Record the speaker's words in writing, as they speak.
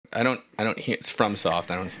I don't hear. It's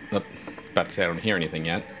FromSoft. About to say I don't hear anything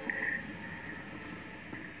yet.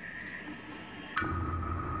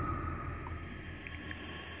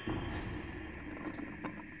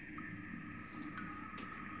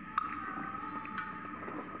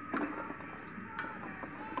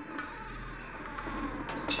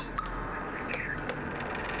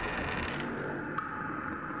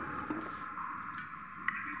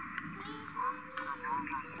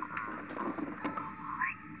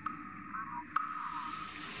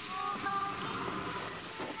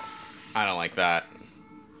 I don't like that.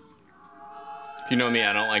 If you know me,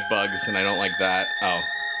 I don't like bugs, and I don't like that. Oh.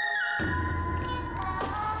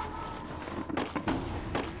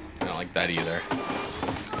 I don't like that either.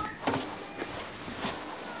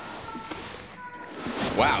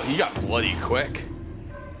 Wow, he got bloody quick.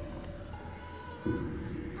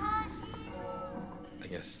 I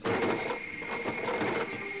guess that's...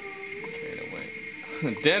 Okay, no,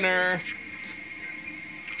 wait. Dinner!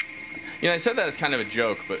 You know, I said that as kind of a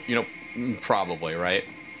joke, but, you know, probably, right?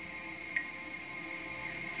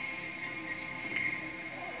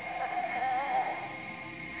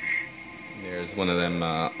 There's one of them,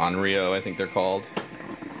 Onryo, I think they're called.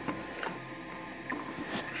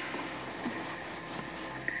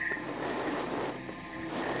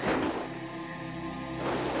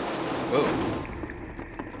 Whoa.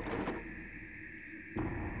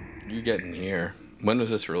 You get in here. When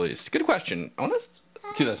was this released? Good question. I want to...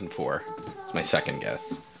 2004. It's my second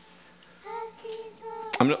guess.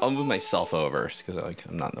 I'll move myself over because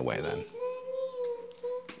I'm not in the way then.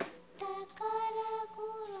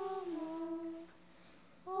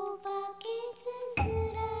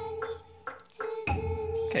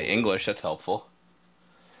 Okay, English, that's helpful.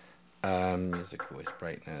 Music, voice,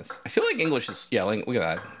 brightness. I feel like English is, yeah, look at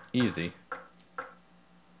that. Easy.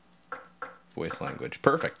 Voice language,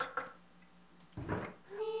 perfect.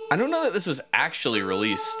 I don't know that this was actually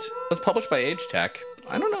released. It was published by Age Tech.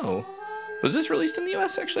 I don't know. Was this released in the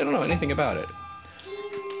US? Actually, I don't know anything about it.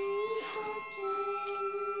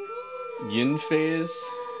 Yin phase.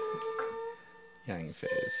 Yang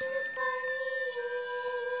phase.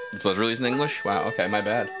 This was released in English? Wow, okay, my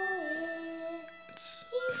bad. It's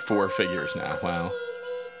 4 figures now, wow.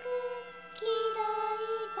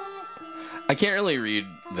 I can't really read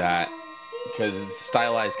that because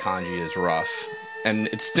stylized kanji is rough. And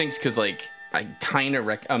it stinks because, like, I kind of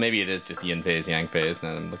oh, maybe it is just yin phase, yang phase,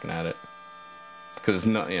 now that I'm looking at it. Because it's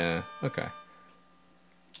not, yeah, okay.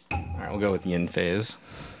 Alright, we'll go with yin phase.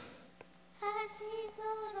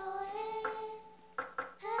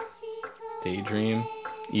 Daydream.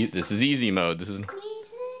 This is easy mode. This is...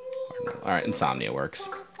 Alright, insomnia works.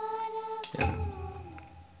 Yeah.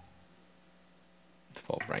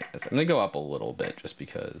 Default brightness. I'm going to go up a little bit just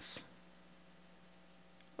because...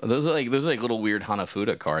 Those are like little weird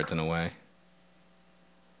Hanafuda cards in a way.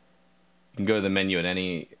 You can go to the menu at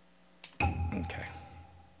any... Okay.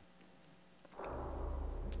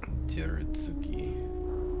 Jiritsuki.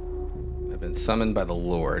 I've been summoned by the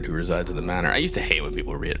Lord who resides in the manor. I used to hate when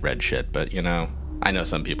people read shit, but you know, I know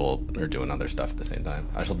some people are doing other stuff at the same time.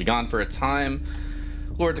 I shall be gone for a time.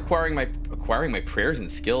 Lord's acquiring my prayers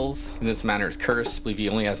and skills. In this manner is cursed. Believe he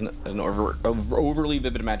only has an overly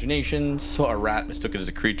vivid imagination. Saw a rat, mistook it as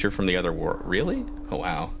a creature from the other world. Really? Oh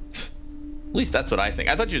wow. At least that's what I think.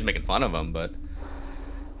 I thought she was making fun of him, but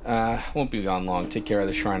won't be gone long. Take care of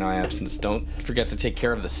the shrine eye absence. Don't forget to take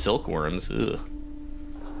care of the silkworms. Ugh.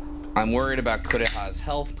 I'm worried about Kureha's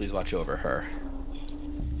health. Please watch over her.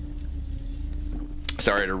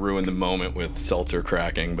 Sorry to ruin the moment with seltzer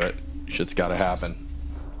cracking, but shit's gotta happen.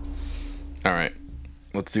 Alright,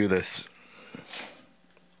 let's do this.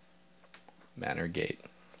 Manor Gate.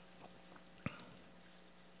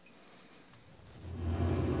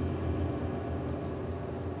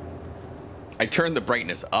 I turned the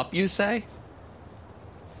brightness up, you say?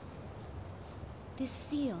 This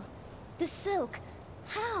seal, the silk,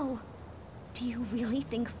 how? Do you really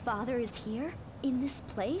think Father is here, in this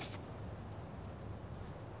place?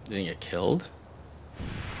 Didn't he get killed?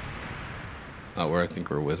 Oh, I think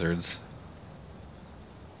we're wizards.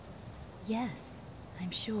 Yes,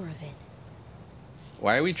 I'm sure of it.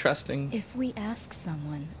 Why are we trusting? If we ask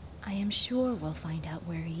someone, I am sure we'll find out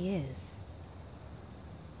where he is.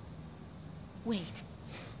 Wait.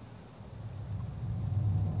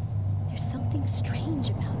 There's something strange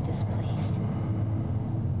about this place.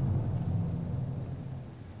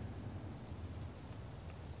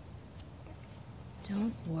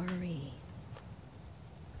 Don't worry.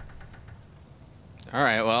 All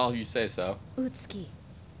right, well, you say so. Utsuki,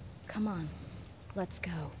 come on. Let's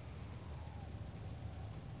go.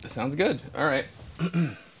 That sounds good. All right.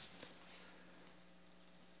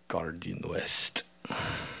 Garden West.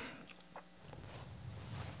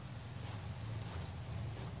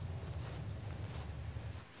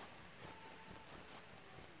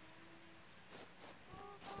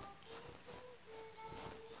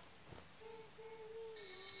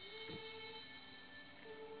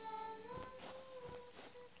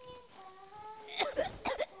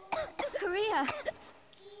 Korea!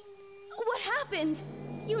 What happened?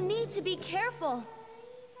 You need to be careful.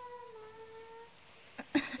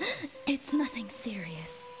 It's nothing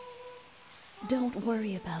serious. Don't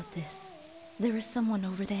worry about this. There is someone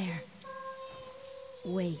over there.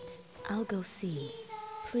 Wait, I'll go see.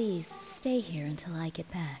 Please stay here until I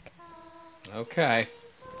get back. Okay.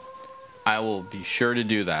 I will be sure to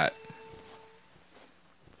do that.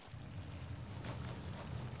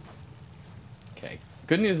 Okay.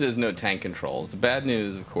 Good news is no tank controls. The bad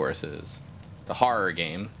news, of course, is it's a horror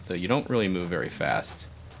game, so you don't really move very fast.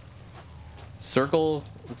 Circle,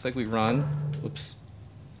 looks like we run. Whoops.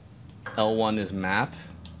 L1 is map.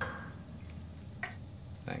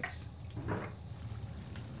 Thanks.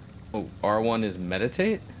 Oh, R1 is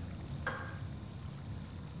meditate?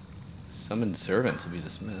 Summoned servants will be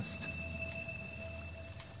dismissed.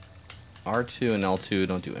 R2 and L2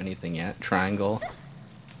 don't do anything yet. Triangle.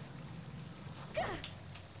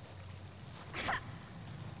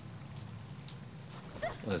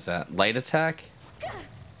 What is that? Light attack?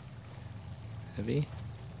 Heavy?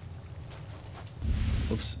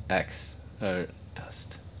 Oops. X.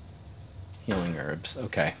 Dust. Healing herbs.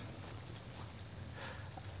 Okay.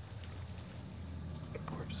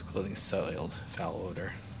 Corpse clothing soiled. Foul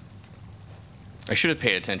odor. I should have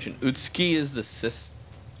paid attention. Utsuki is the sis.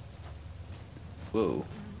 Whoa.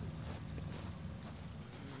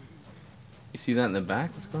 You see that in the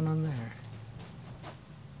back? What's going on there?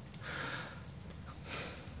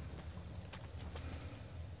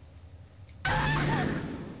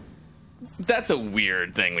 That's a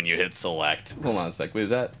weird thing when you hit select. Hold on a sec. Wait, is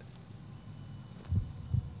that?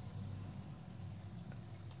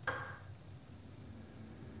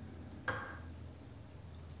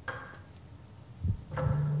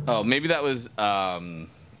 Oh, maybe that was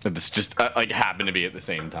this just like happened to be at the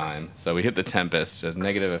same time. So we hit the Tempest, a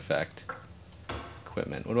negative effect.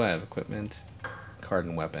 Equipment. What do I have? Equipment, card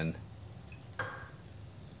and weapon.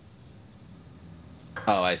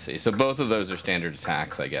 Oh, I see. So both of those are standard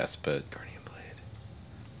attacks, I guess, but Guardian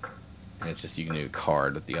Blade. And it's just you can do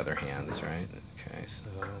card with the other hands, right? Okay, so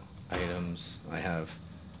items. I have.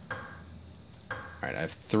 Alright, I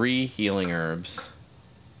have 3 healing herbs.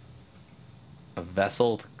 A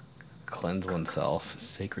vessel to cleanse oneself.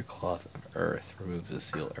 Sacred cloth of earth. Remove the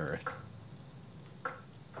seal earth.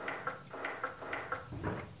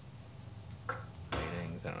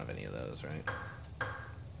 Ratings. I don't have any of those, right?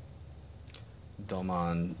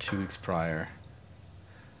 Domon 2 weeks prior.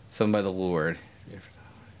 Summoned by the Lord.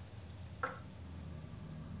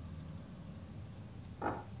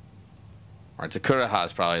 Alright, Sakuraha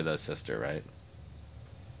is probably the sister, right?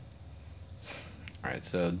 Alright,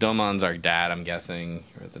 so Domon's our dad, I'm guessing.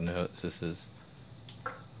 Or the notes, this is.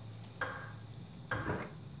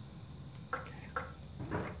 Okay.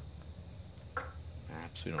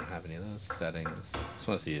 Maps, we don't have any of those. Settings. Just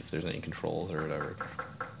want to see if there's any controls or whatever.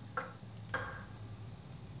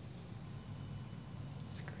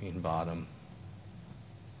 Screen bottom.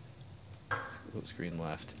 Oh, screen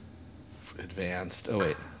left. Advanced. Oh,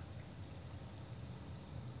 wait.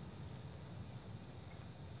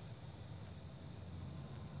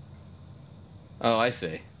 Oh, I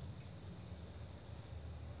see.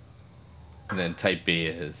 And then type B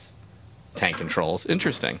is tank controls.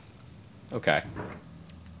 Interesting. Okay.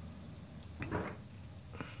 So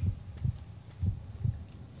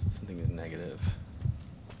something is negative.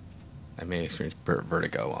 I may experience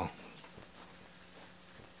vertigo while.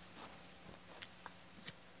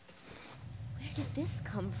 Where did this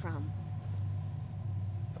come from?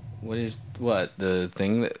 What? The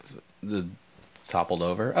thing that the toppled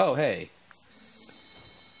over? Oh, hey.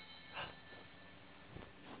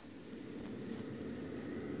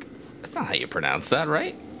 That's not how you pronounce that,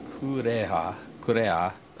 right? Kureha.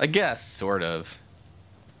 Kurea. I guess, sort of.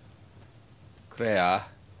 Kurea.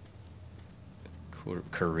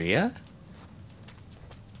 Korea?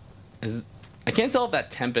 I can't tell if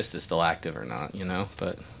that Tempest is still active or not, you know,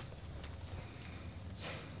 but.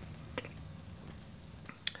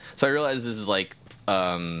 So I realize this is like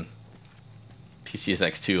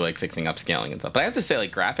PCSX2, like fixing upscaling and stuff. But I have to say,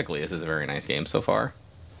 like, graphically, this is a very nice game so far.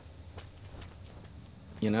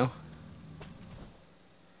 You know?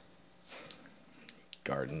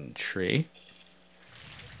 Garden tree.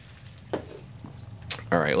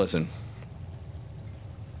 Alright, listen.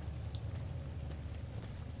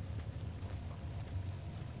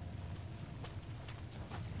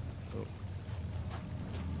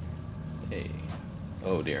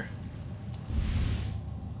 Oh dear.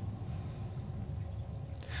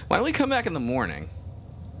 Why don't we come back in the morning?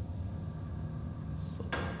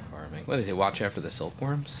 Silkworm carving. What did they watch after the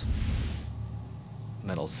silkworms?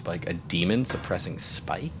 Metal spike. A demon suppressing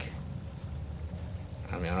spike?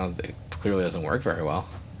 I mean, it clearly doesn't work very well.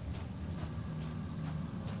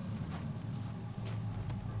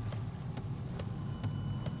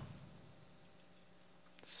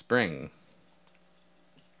 Spring.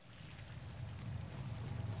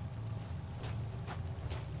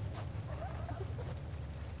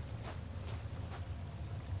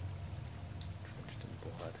 Drenched in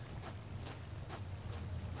blood.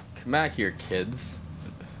 Come back here, kids.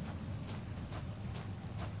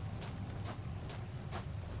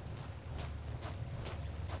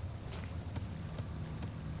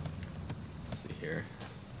 Let's see here.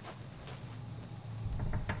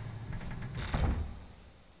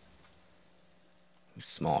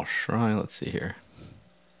 Small shrine. Let's see here.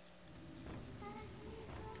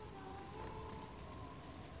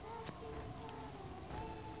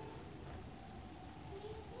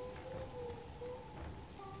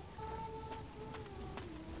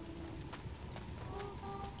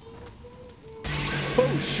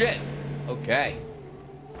 Oh shit! Okay.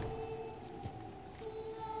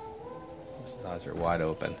 His eyes are wide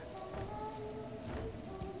open.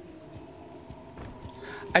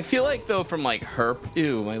 I feel like, though, from like her,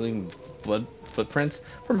 ew, am I leaving blood footprints?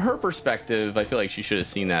 From her perspective, I feel like she should have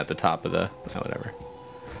seen that at the top of the, whatever.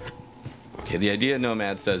 Okay, the idea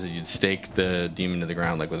Nomad says is you'd stake the demon to the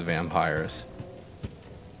ground like with vampires.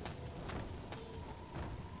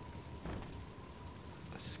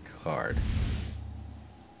 This card.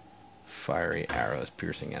 Fiery arrows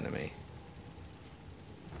piercing enemy.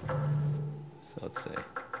 So let's see.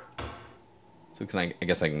 So can I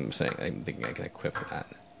guess I'm thinking I can equip that.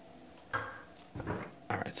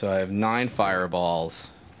 Alright, so I have 9 fireballs.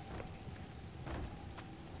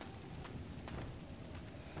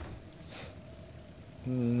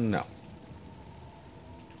 No.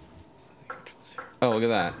 Oh, look at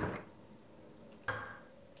that.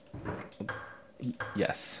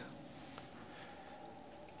 Yes.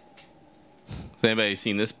 Has anybody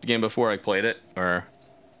seen this game before? I played it, or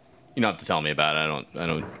you don't have to tell me about it. I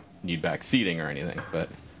don't need back seating or anything, but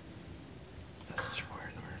vessels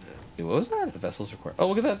required in order to... What was that? Vessels required. Oh,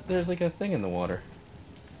 look at that. There's like a thing in the water.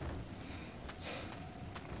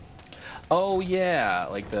 Oh yeah,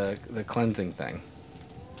 like the cleansing thing.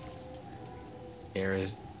 Air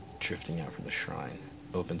is drifting out from the shrine.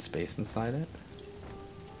 Open space inside it.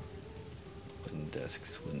 Wooden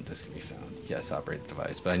discs. Wooden discs can be found. Yes, operate the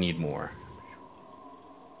device, but I need more.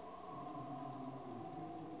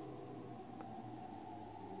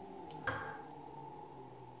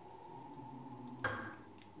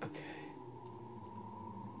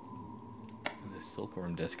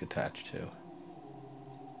 Silkworm disc attached to.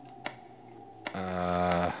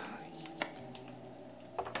 There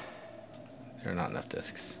are not enough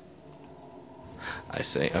discs. I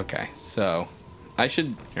see. Okay, so I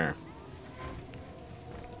should here.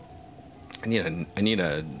 I need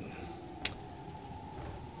a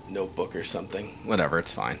notebook or something. Whatever,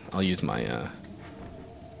 it's fine. I'll use my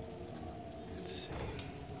let's see.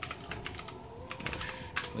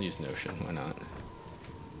 I'll use Notion. Why not?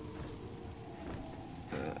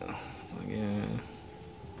 Yeah.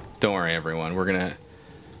 Don't worry, everyone. We're gonna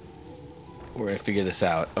figure this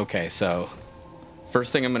out. Okay, so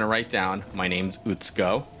first thing I'm gonna write down. My name's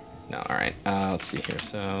Utsuko. No, all right. Let's see here.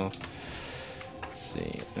 So let's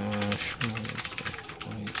see.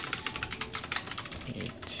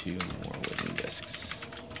 Need 2 more wooden discs.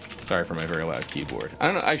 Sorry for my very loud keyboard. I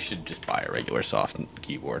don't know. I should just buy a regular soft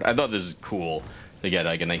keyboard. I thought this was cool to get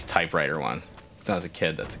like a nice typewriter one. When I was a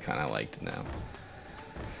kid, that's the kind I liked now.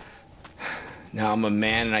 Now I'm a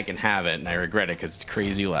man and I can have it, and I regret it because it's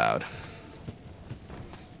crazy loud.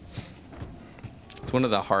 It's one of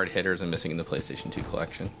the hard hitters I'm missing in the PlayStation 2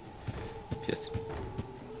 collection. Just...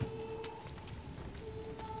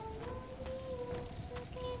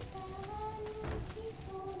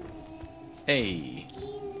 Hey.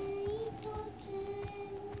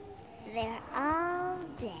 They're all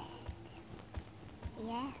dead.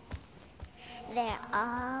 Yes, they're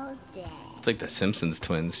all dead. It's like the Simpsons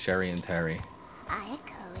twins, Sherry and Terry.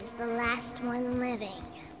 Ayako is the last one living.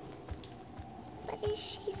 But is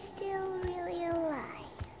she still really alive?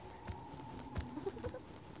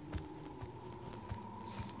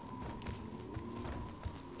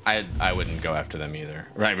 I wouldn't go after them either.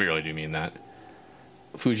 I really do mean that.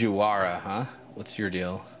 Fujiwara, huh? What's your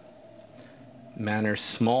deal? Manor,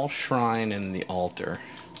 small shrine in the altar.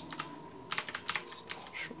 Small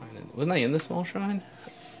shrine. Wasn't I in the small shrine?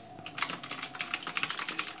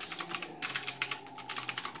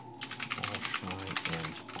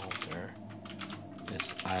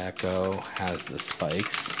 Vertigo has the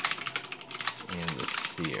spikes and the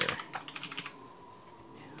seer.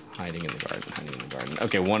 Hiding in the garden, hiding in the garden.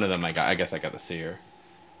 Okay, one of them I got. I guess I got the seer.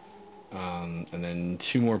 And then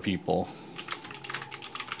 2 more people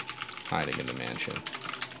hiding in the mansion.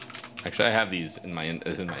 Actually, I have these in my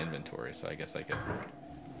inventory, so I guess I could,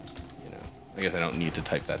 you know, I guess I don't need to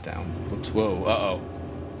type that down. Whoops, whoa, uh-oh.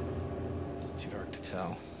 It's too dark to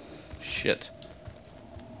tell. Shit.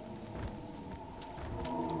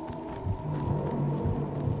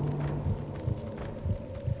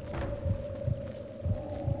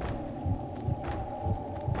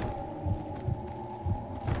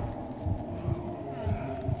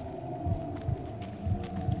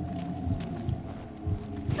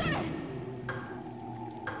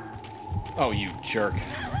 Oh, you jerk.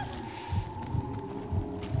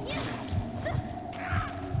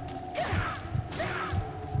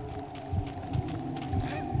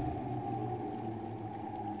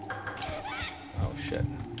 Oh, shit.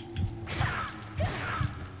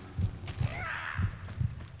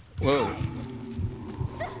 Whoa.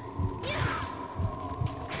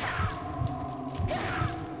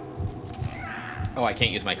 Oh, I can't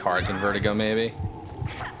use my cards in Vertigo, maybe?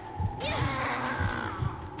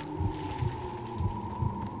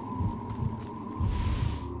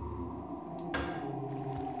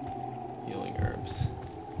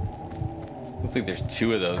 Looks like there's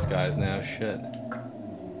 2 of those guys now. Shit.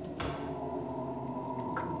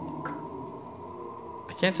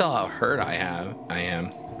 I can't tell how hurt I am.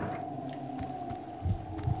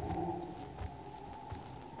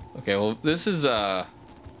 Okay, well, this is wait,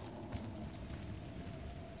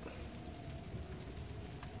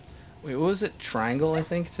 what was it? Triangle, I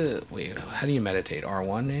think, to wait, how do you meditate?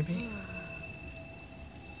 R1 maybe?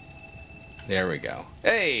 There we go.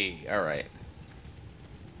 Hey, all right.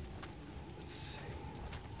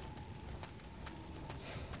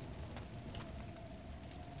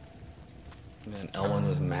 And then L1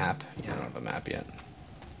 was map. Yeah, I don't have a map yet.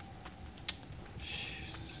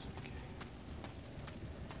 Jesus. Okay.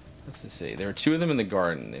 Let's see. There were 2 of them in the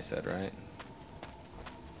garden, they said, right?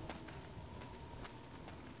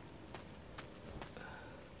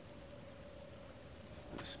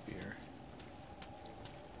 The spear.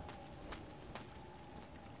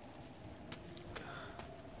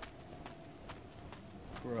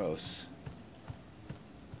 Gross.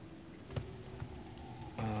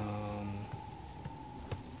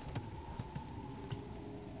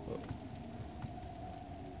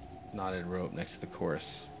 Knotted rope next to the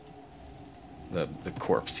corpse. The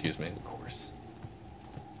corpse, excuse me, the corpse.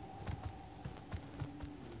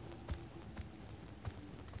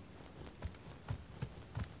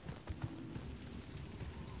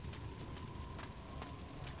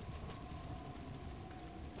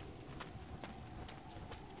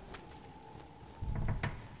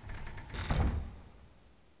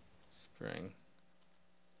 Spring.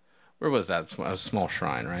 Where was that? A small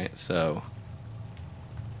shrine, right? So.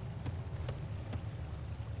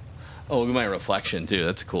 Oh, look at my reflection, too.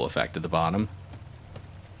 That's a cool effect at the bottom.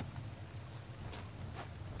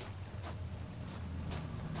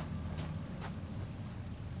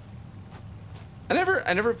 I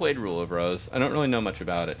never played Rule of Rose. I don't really know much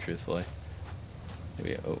about it, truthfully.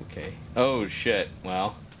 Maybe, okay. Oh, shit.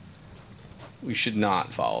 Well, we should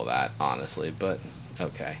not follow that, honestly, but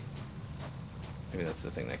okay. Maybe that's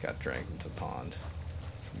the thing that got dragged into the pond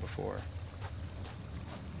from before.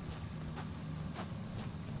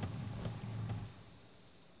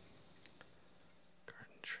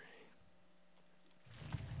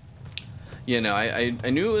 Yeah, no, I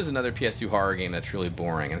knew it was another PS2 horror game that's really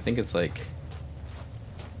boring. I think it's like...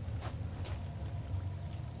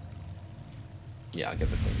 Yeah, I'll get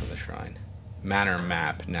the thing from the shrine. Manor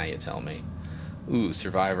map, now you tell me. Ooh,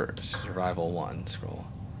 survival 1, scroll.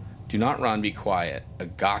 Do not run, be quiet. A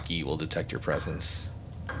gaki will detect your presence.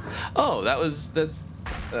 Oh,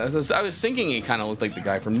 I was thinking he kind of looked like the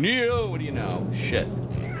guy from Neo, what do you know? Shit.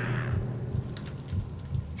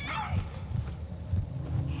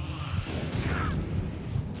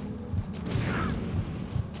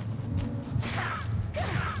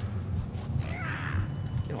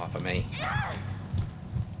 Off of me.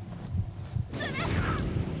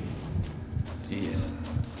 Jeez.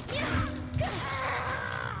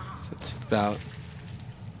 So it's about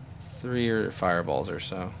 3 fireballs or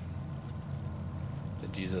so. The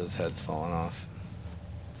Jesus head's fallen off.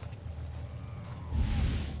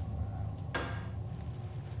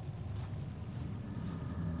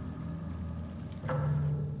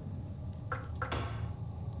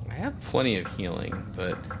 I have plenty of healing,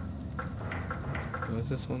 but... What was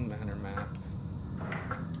this one? Manor map.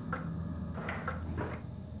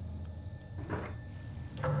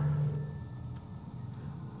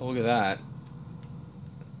 Oh, look at that.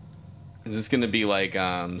 Is this gonna be like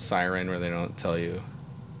Siren, where they don't tell you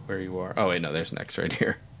where you are? Oh wait, no, there's an X right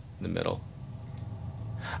here in the middle.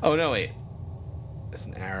 Oh no, wait. There's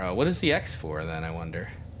an arrow. What is the X for then, I wonder?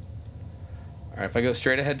 Alright, if I go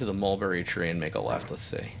straight ahead to the mulberry tree and make a left, let's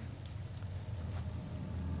see.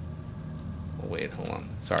 Oh, wait, hold on.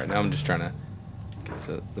 Sorry, now I'm just trying to... Okay,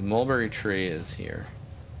 so the mulberry tree is here.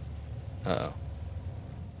 Uh-oh.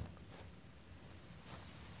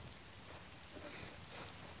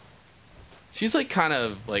 She's like kind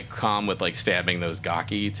of like calm with like stabbing those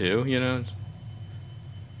Gaki too, you know?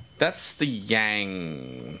 That's the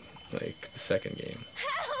Yang, like the second game.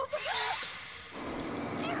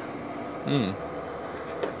 Hmm.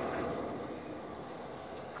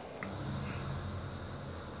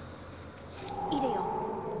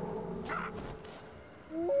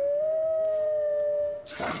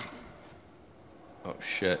 Oh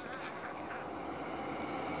shit.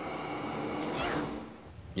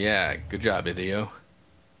 Yeah, good job, Hideo.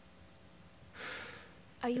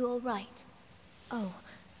 Are you all right? Oh,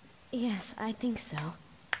 yes, I think so.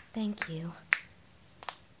 Thank you.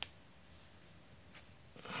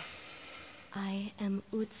 I am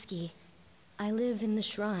Utsuki. I live in the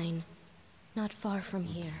shrine, not far from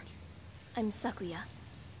here. I'm Sakuya.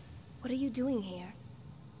 What are you doing here?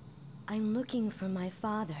 I'm looking for my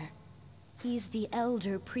father. He's the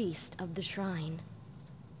elder priest of the shrine.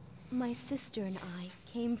 My sister and I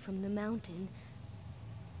came from the mountain,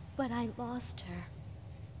 but I lost her.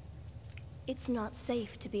 It's not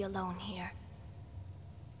safe to be alone here.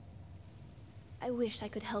 I wish I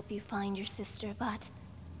could help you find your sister, but...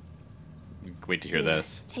 Wait to hear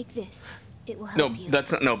this. Take this. It will No, help you.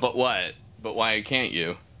 that's not... No, but what? But why can't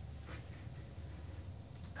you?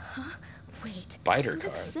 Huh? Wait. Spider it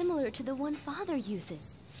looks cards. similar to the one Father uses.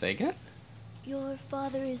 Say again? Your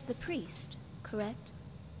father is the priest, correct?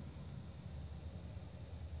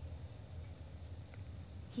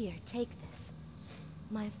 Here, take this.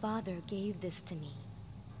 My father gave this to me.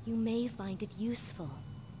 You may find it useful.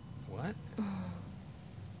 What?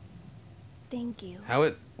 Thank you.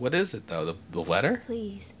 What is it though? The letter?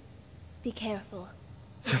 Please, be careful.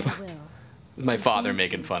 I will. My father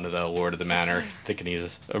making fun of the Lord of the Manor, thinking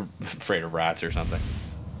he's afraid of rats or something.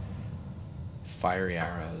 Fiery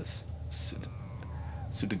arrows.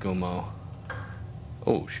 Sudagomo.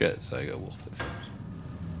 Oh shit, so I got wolf.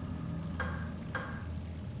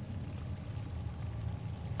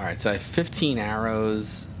 Alright, so I have 15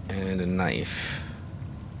 arrows and a knife.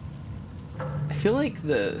 I feel like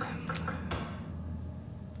the...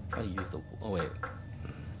 I use the... Oh wait.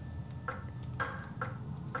 I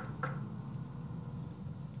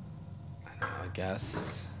don't know, I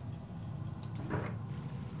guess...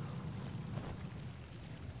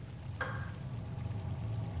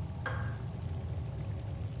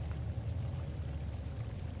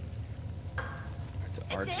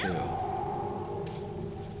 R2.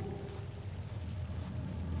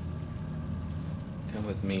 Come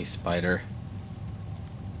with me, spider.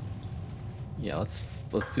 Yeah, let's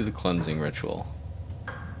do the cleansing ritual.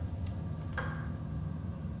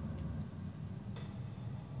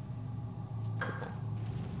 Cool.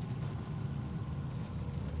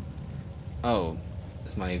 Oh,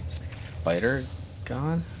 is my spider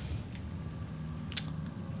gone?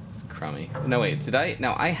 It's crummy. No wait, did I?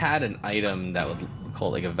 No, I had an item that would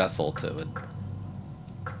call like a vessel to it.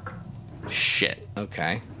 Shit.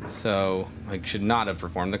 Okay. So I should not have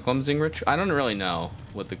performed the cleansing ritual. I don't really know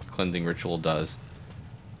what the cleansing ritual does.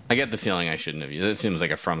 I get the feeling I shouldn't have used it. It seems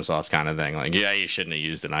like a FromSoft's kind of thing. Like, yeah, you shouldn't have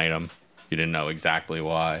used an item. You didn't know exactly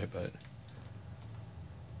why, but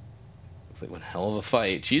looks like one hell of a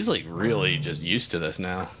fight. She's like really just used to this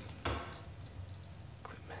now.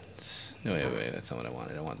 Equipment. No, wait, that's not what I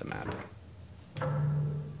wanted. I want the map.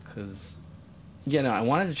 Because, yeah, no, I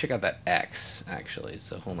wanted to check out that X, actually.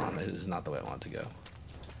 So hold on, it is not the way I want to go.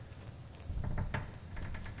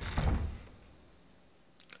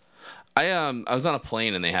 I was on a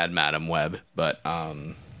plane and they had Madam Web, but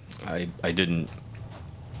I didn't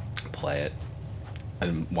play it. I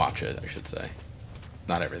didn't watch it, I should say.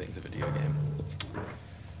 Not everything's a video game.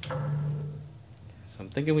 So I'm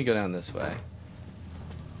thinking we go down this way.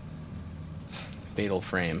 Fatal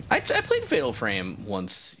Frame. I played Fatal Frame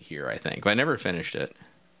once here, I think, but I never finished it.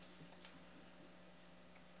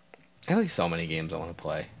 I have like so many games I want to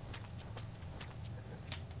play.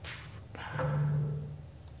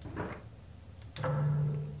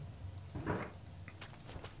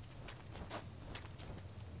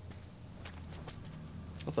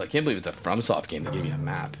 Also, I can't believe it's a FromSoft game that gave you a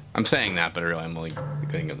map. I'm saying that, but really I'm only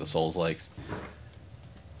thinking of the Souls-likes.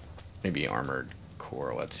 Maybe Armored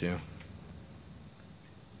Core lets you.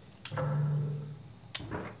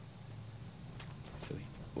 So,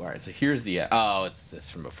 alright, so here's the... Oh, it's this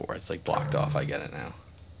from before. It's like blocked off. I get it now.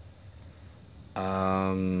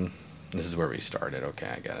 This is where we started. Okay,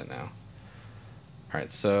 I get it now.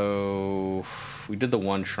 Alright, so... We did the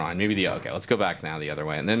one shrine. Maybe the... Okay, let's go back now the other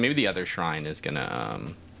way. And then maybe the other shrine is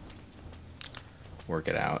gonna, work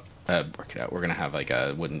it out. We're gonna have, like,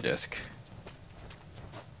 a wooden disc.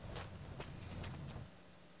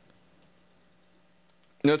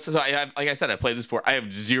 No, so I have, like I said, I played this before. I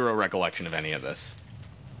have zero recollection of any of this.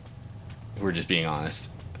 We're just being honest.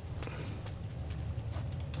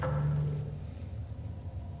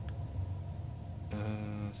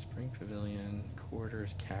 Spring Pavilion,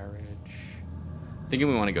 quarters, carriage. Thinking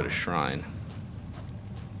we want to go to Shrine.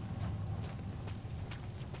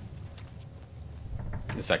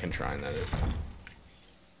 The second shrine, that is.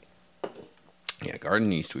 Yeah,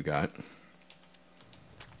 Garden East we got.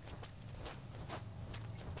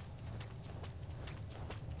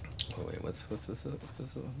 Oh wait, what's this? What's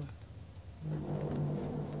this one?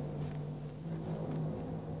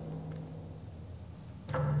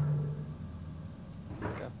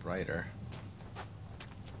 It got brighter.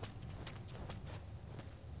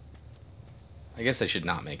 I guess I should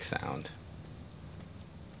not make sound.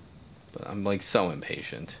 But I'm like so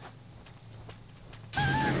impatient.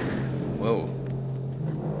 Whoa.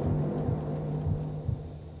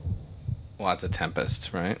 Lots of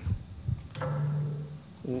Tempest, right?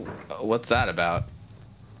 Ooh, what's that about?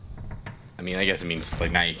 I mean, I guess it means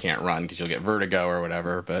like now you can't run because you'll get vertigo or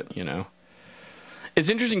whatever, but you know. It's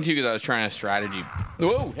interesting too because I was trying a strategy.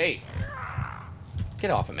 Whoa, hey.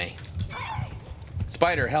 Get off of me.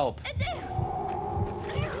 Spider, help.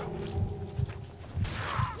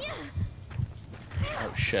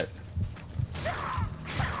 Oh shit.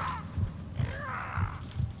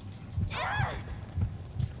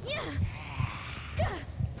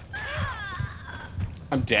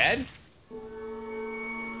 I'm dead?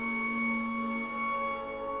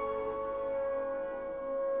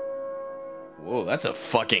 Whoa, that's a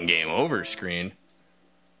fucking game over screen.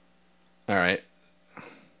 Alright.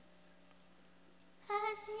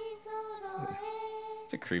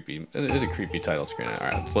 It's a creepy, it is a creepy title screen.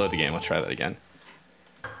 Alright, let's load the game. Let's try that again.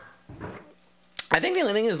 I think the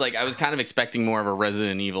only thing is, like, I was kind of expecting more of a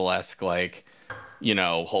Resident Evil-esque, like, you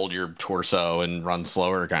know, hold your torso and run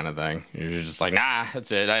slower kind of thing. You're just like, nah,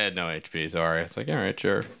 that's it. I had no HP, sorry. It's like, alright,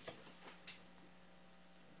 sure.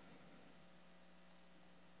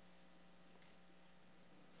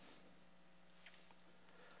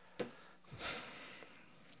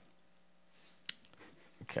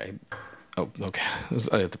 Okay. Oh, okay.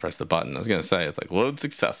 I have to press the button. I was going to say, it's like, load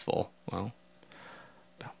successful. Well,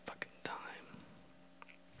 about fucking time.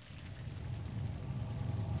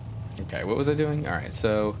 Okay, what was I doing? Alright,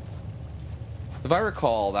 so if I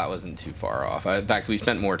recall, that wasn't too far off. In fact, we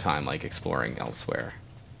spent more time, like, exploring elsewhere.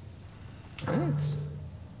 Right.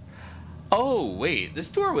 Oh, wait. This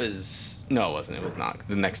door was... No, it wasn't. It was not.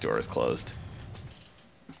 The next door was closed.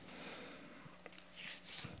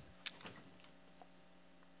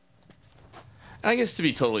 I guess to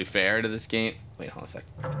be totally fair to this game... Wait, hold on a sec.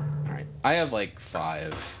 Alright. I have, like,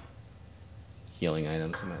 5 healing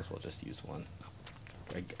items. I might as well just use one.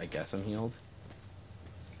 I guess I'm healed.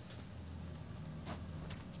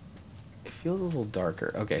 It feels a little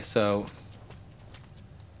darker. Okay, so...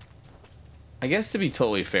 I guess to be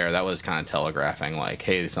totally fair, that was kind of telegraphing, like,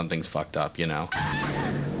 hey, something's fucked up, you know?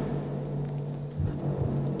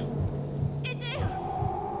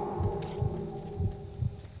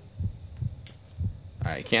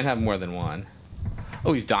 Alright, can't have more than one.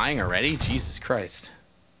 Oh, he's dying already? Jesus Christ.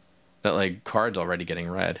 That, like, card's already getting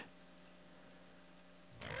red.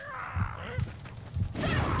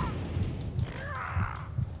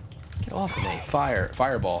 Get off of me.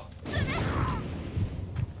 Fireball.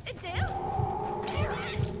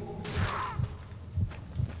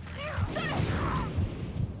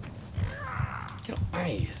 Get off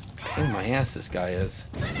me. Pain in my ass this guy is.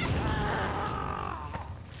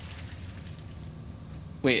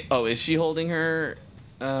 Wait, oh, is she holding her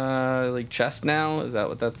like chest now? Is that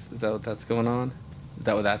what that's going on? Is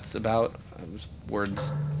that what that's about?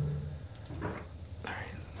 Words. Alright.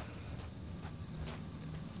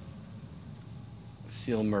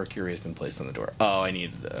 Seal Mercury has been placed on the door. Oh, I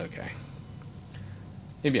need okay.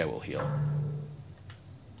 Maybe I will heal.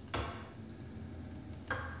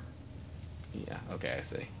 Yeah, okay, I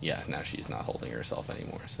see. Yeah, now she's not holding herself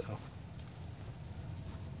anymore, so.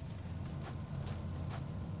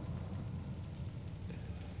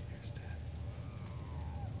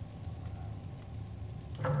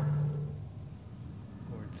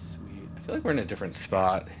 I feel like we're in a different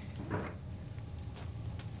spot.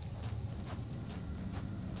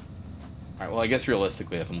 Alright, well, I guess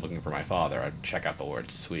realistically, if I'm looking for my father, I'd check out the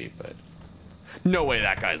Lord's Suite, but no way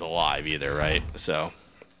that guy's alive either, right? So,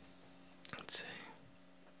 let's see.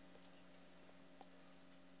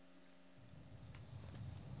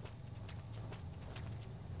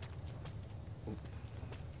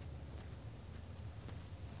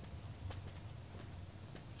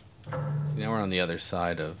 So now we're on the other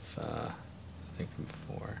side of, I think from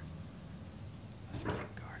before. Escape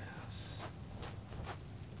guardhouse.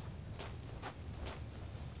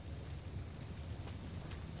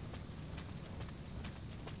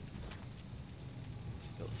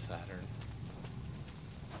 Still Saturn.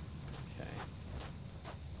 Okay.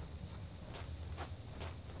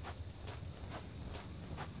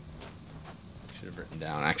 Should have written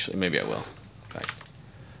down. Actually, maybe I will. In fact,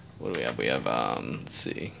 what do we have? We have, let's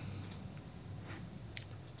see.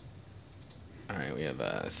 Alright, we have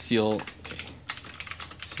Seal. Okay.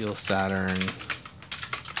 Seal Saturn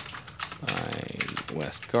by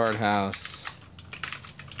West Guardhouse.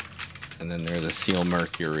 And then there's a Seal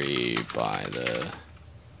Mercury by the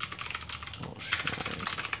little shrine.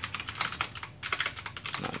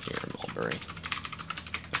 Not here, Mulberry.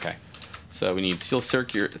 Okay. So we need Seal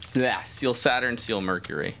Saturn, Seal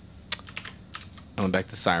Mercury. I went back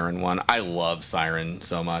to Siren 1. I love Siren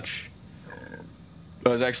so much. I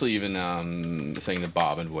was actually even saying to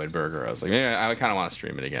Bob and Voidberger, I was like, yeah, I kind of want to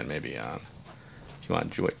stream it again. Maybe if you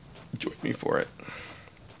want to join me for it.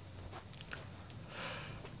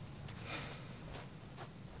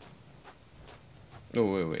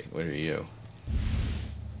 Oh, wait. What are you?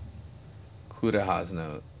 Kureha's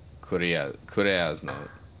note. Kureha's note.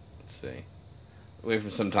 Let's see. Away from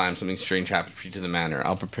some time, something strange happens to you to the manor.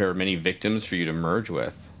 I'll prepare many victims for you to merge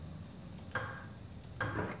with.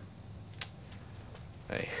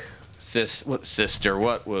 Hey, sister,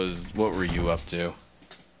 what were you up to?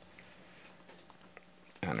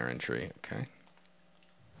 Counter entry, okay.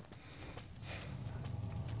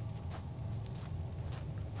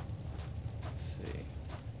 Let's see.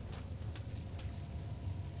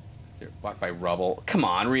 They're blocked by rubble. Come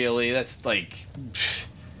on, really? That's like, pfft.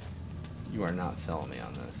 You are not selling me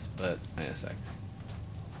on this. But wait a sec.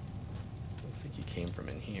 Looks like you came from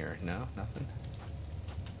in here. No, nothing.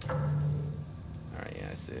 Alright, yeah,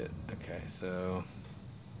 I see it. Okay, so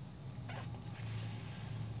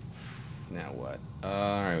now what?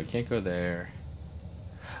 Alright, we can't go there.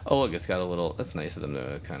 Oh, look, it's got a little... That's nice of them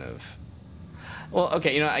to kind of... Well,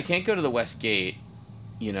 okay, you know, I can't go to the West Gate,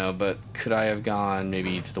 you know, but could I have gone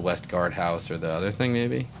maybe to the West Guardhouse or the other thing,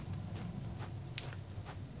 maybe?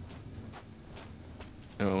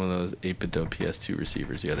 Oh, one of those 8-bit PS2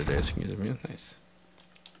 receivers the other day. So nice.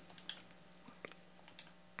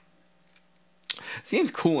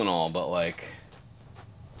 Seems cool and all, but like...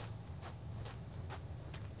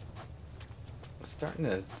 I'm starting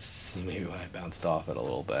to see maybe why I bounced off it a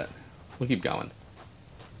little bit. We'll keep going.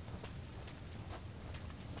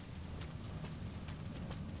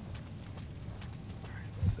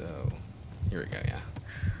 Alright, so... Here we go, yeah.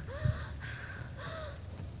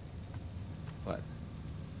 What?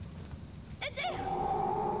 Alright.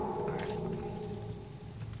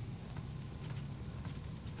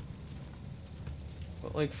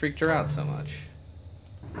 What, like, freaked her out so much?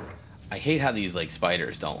 I hate how these, like,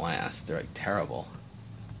 spiders don't last. They're, like, terrible.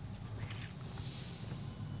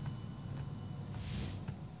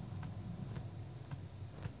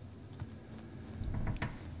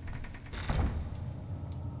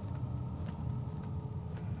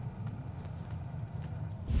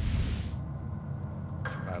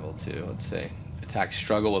 Survival 2, let's see. Attack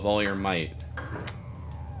struggle with all your might.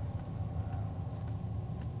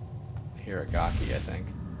 Hiragaki, I think.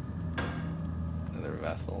 Another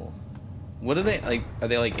vessel. What are they, like, are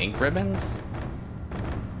they like ink ribbons?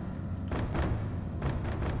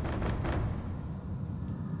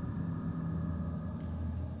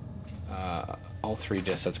 All 3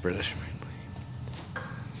 discs, that's British.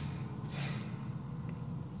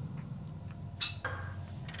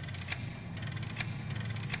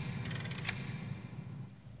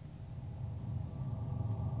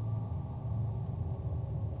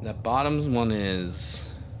 That bottom one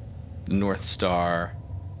is the North Star.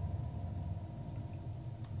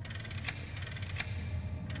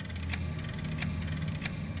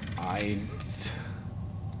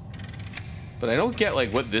 But I don't get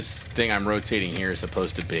like what this thing I'm rotating here is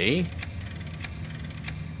supposed to be.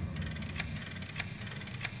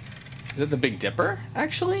 Is that the Big Dipper,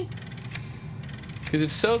 actually? Because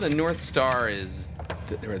if so, the North Star is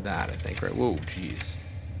or that, I think, right? Whoa, jeez.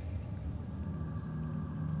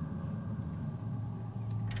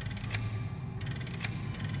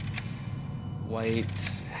 White,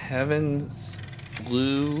 heavens,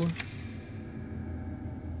 blue,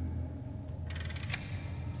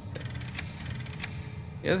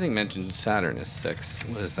 The other thing mentioned Saturn is 6.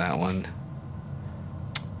 What is that one?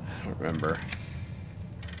 I don't remember.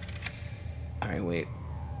 Alright, wait.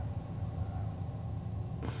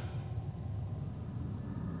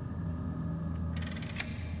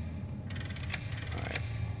 Alright.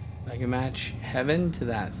 I can match heaven to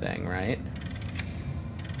that thing, right?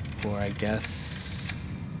 Or I guess...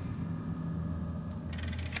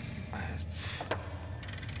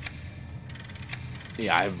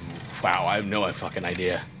 Yeah, wow, I have no fucking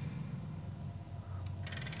idea.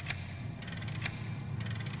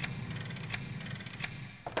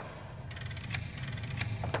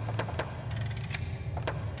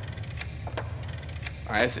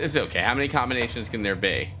 Alright, it's okay. How many combinations can there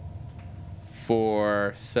be?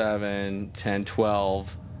 4, 7, 10,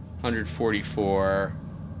 12, 144.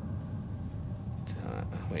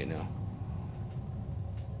 Wait, no. 1,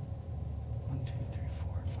 2, 3,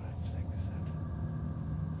 4, 5, 6, 7.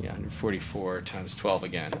 Yeah, 144 times 12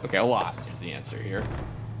 again. Okay, a lot is the answer here.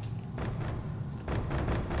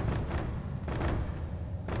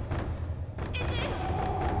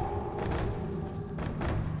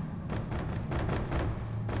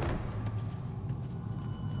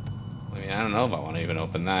 I don't know if I want to even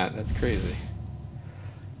open that. That's crazy.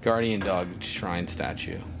 Guardian dog shrine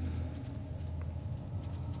statue.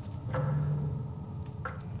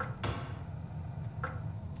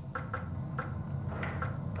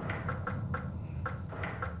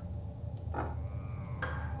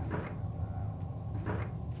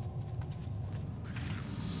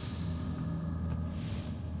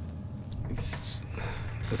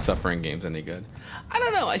 The Suffering game's any good? I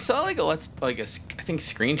don't know. I saw like I think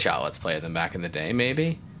screenshot let's play of them back in the day,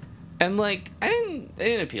 maybe, and like it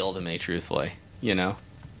didn't appeal to me, truthfully, you know.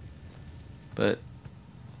 But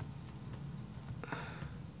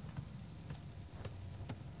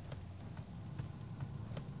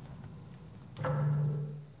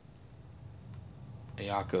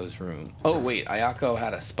Ayako's room. Oh wait, Ayako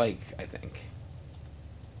had a spike, I think.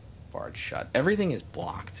 Barred shut. Everything is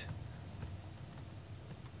blocked.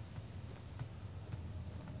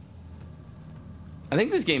 I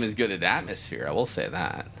think this game is good at atmosphere, I will say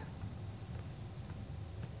that.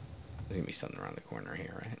 There's gonna be something around the corner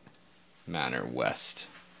here, right? Manor West.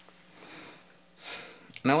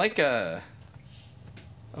 And I like, oh.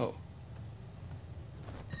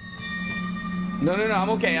 No, I'm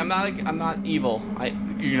okay. I'm not evil.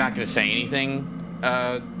 You're not gonna say anything,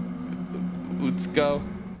 Utsuko?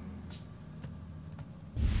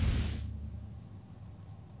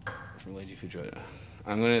 From Lady Fujiwara.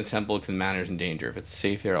 I'm going to the temple because the manor's in danger. If it's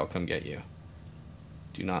safe here, I'll come get you.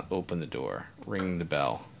 Do not open the door. Ring the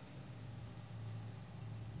bell.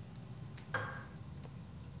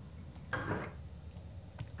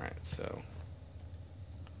 Alright, so.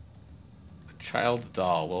 A child's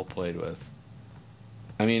doll, well played with.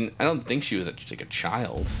 I mean, I don't think she was just like a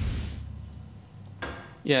child.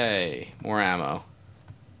 Yay, more ammo.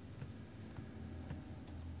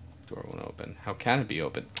 Door won't open. How can it be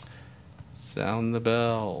open? Sound the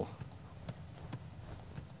bell.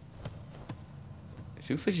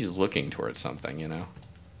 She looks like she's looking towards something, you know?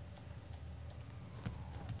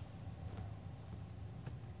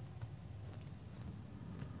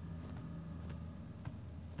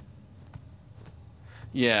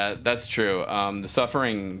 Yeah, that's true. The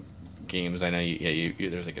Suffering games, I know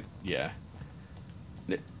there's like a, yeah.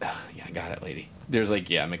 Yeah, I got it, lady. There's like,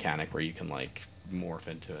 yeah, a mechanic where you can like morph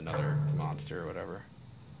into another monster or whatever.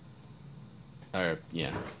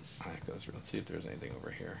 Yeah. Let's see if there's anything over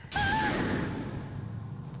here.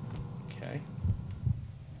 Okay.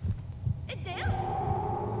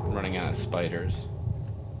 I'm running out of spiders.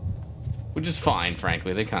 Which is fine,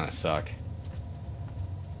 frankly. They kind of suck.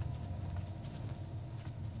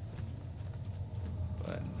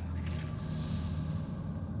 But...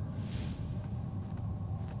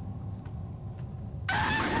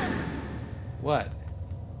 What?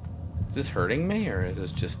 Is this hurting me, or is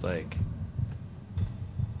this just like...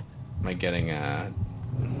 Am I getting a...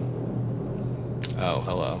 Oh,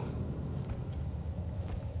 hello.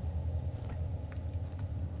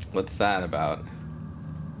 What's that about?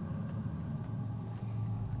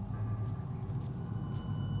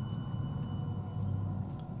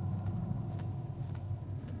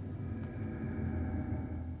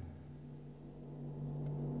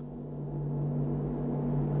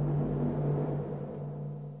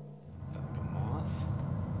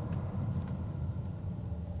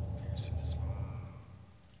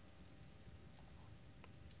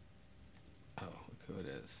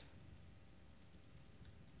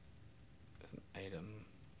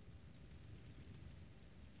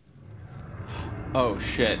 Oh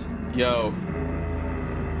shit, yo.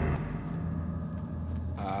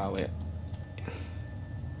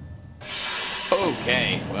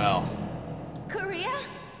 Okay, well. Korea?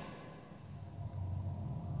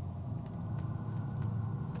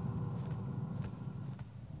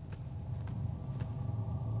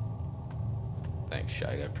 Thanks,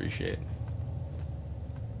 Shite. I appreciate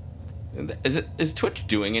it. Is Twitch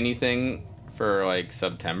doing anything for like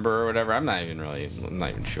September or whatever? I'm not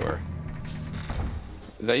even sure.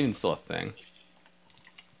 Is that even still a thing?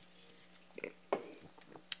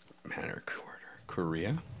 Manor Quarter.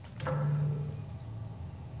 Korea? Let's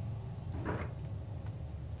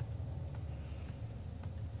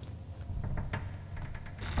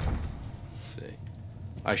see.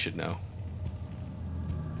 I should know.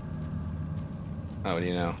 Oh, what do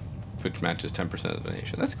you know? Twitch matches 10% of the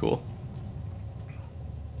nation. That's cool.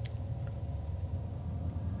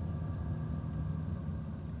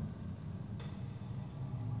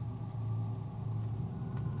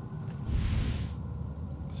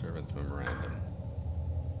 Servant's memorandum.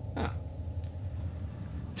 Ah.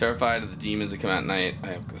 Terrified of the demons that come at night, I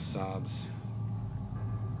have sobs.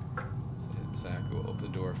 Zach will open the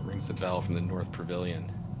door, rings the bell from the North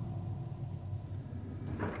Pavilion.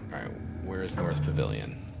 Alright, where is North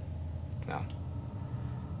Pavilion? No.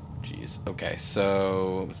 Jeez. Okay,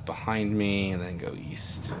 so it's behind me and then go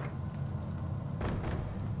east.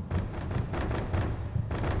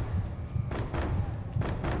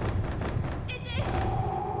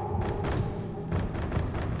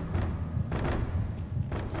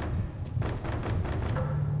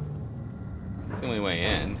 It's the only way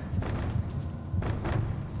in.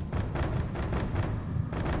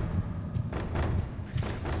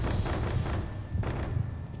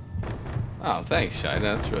 Oh, thanks, Shai.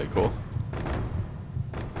 That's really cool.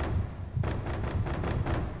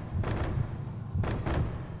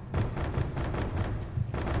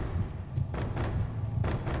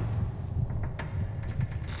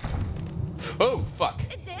 Oh, fuck.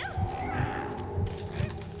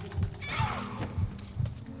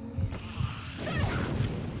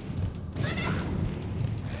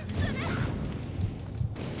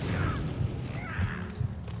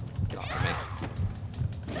 Get off of me.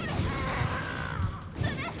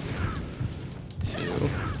 2,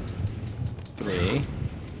 3.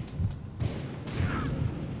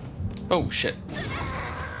 Oh, shit.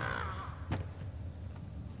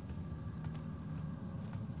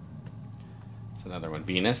 It's another one.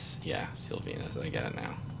 Venus? Yeah, Seal Venus. I get it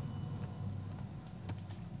now.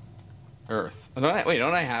 Earth. Oh,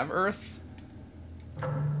 don't I have Earth?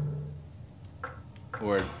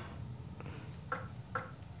 Or...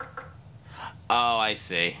 Oh, I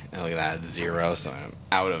see. Oh, look at that. 0, so I'm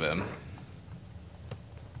out of him.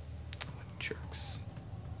 Jerks.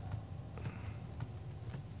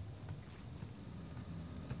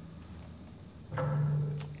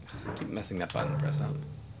 Keep messing that button. Press up.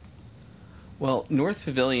 Well, North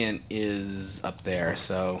Pavilion is up there,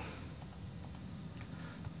 so...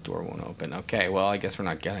 Door won't open. Okay, well, I guess we're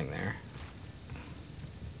not getting there.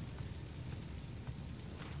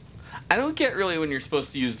 I don't get really when you're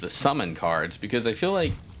supposed to use the summon cards, because I feel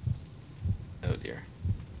like... Oh, dear.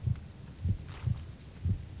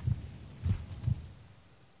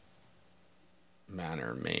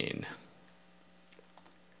 Manor, Maine.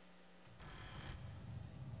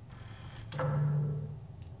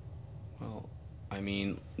 Well, I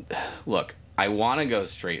mean, look, I want to go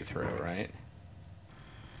straight through, right?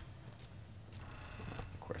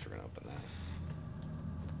 Of course we're going to open this.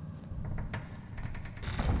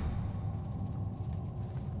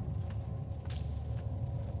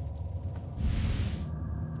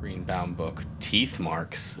 Greenbound book. Teeth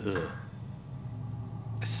marks. Ugh.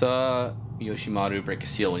 I saw Yoshimaru break a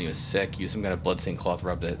seal when he was sick. Use some kind of bloodstained cloth,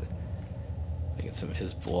 rubbed it. I think it's some of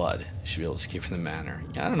his blood. Should be able to escape from the manor.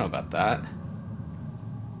 Yeah, I don't know about that.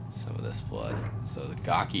 Some of this blood. So the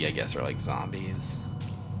Gaki, I guess, are like zombies.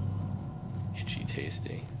 Itchy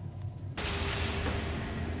tasty.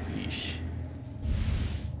 Yeesh.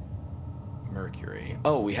 Mercury.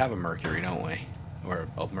 Oh, we have a Mercury, don't we? Or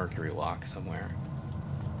a Mercury lock somewhere.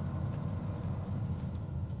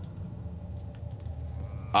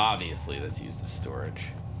 Obviously, that's used as storage.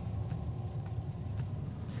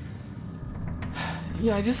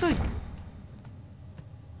 Yeah, I just like...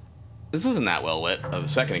 This wasn't that well lit a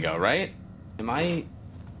second ago, right? Am I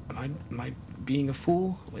being a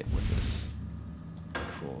fool? Wait, what's this?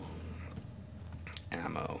 Cool.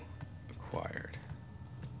 Ammo acquired.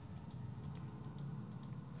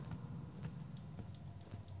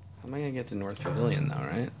 How am I gonna get to North Pavilion though,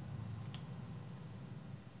 right?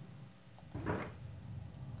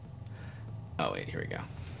 Oh wait, here we go.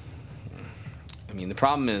 I mean, the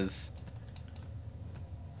problem is,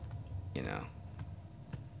 you know,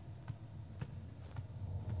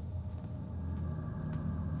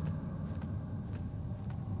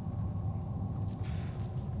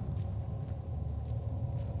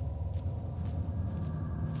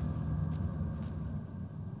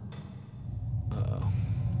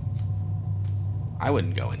 I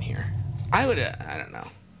wouldn't go in here. I don't know.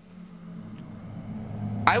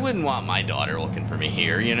 I wouldn't want my daughter looking for me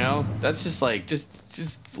here, you know? That's just like,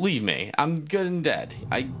 just leave me. I'm good and dead.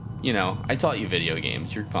 I taught you video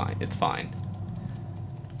games. You're fine. It's fine.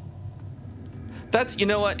 That's, you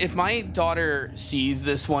know what? If my daughter sees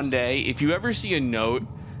this one day, if you ever see a note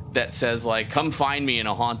that says like, come find me in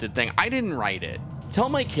a haunted thing, I didn't write it. Tell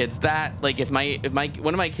my kids that. Like, if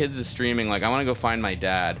one of my kids is streaming, like, I want to go find my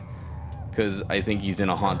dad because I think he's in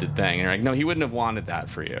a haunted thing. And you're like, no, he wouldn't have wanted that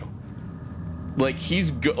for you. Like,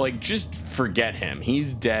 like, just forget him.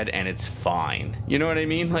 He's dead and it's fine. You know what I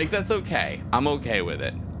mean? Like, that's okay. I'm okay with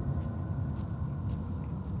it.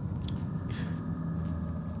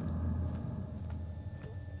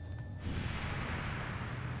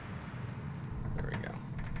 There we go.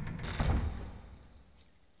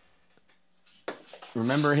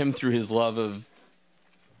 Remember him through his love of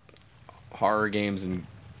horror games and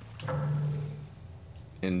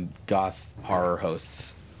goth horror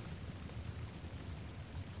hosts.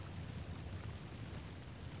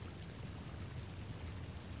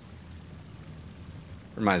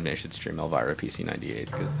 Reminds me I should stream Elvira PC98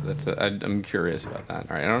 because I'm curious about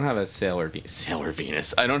that. All right, I don't have a Sailor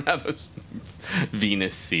Venus. I don't have a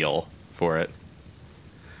Venus seal for it.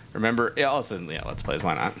 Remember? Yeah, also, yeah, let's play.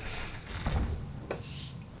 Why not?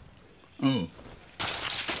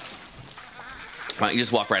 Why don't you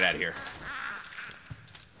just walk right out of here?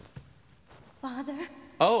 Father?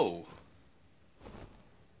 Oh.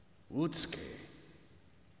 Utsuki.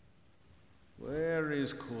 Where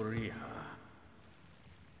is Kuriha?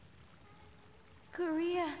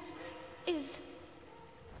 Korea is...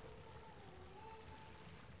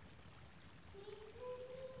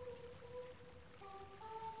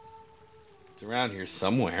 It's around here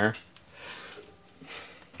somewhere.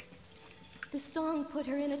 The song put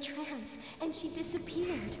her in a trance, and she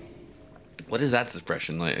disappeared. What is that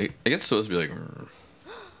expression like? I guess it's supposed to be like...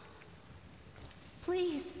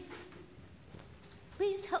 Please.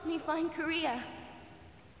 Please help me find Korea.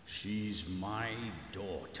 She's my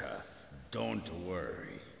daughter. Don't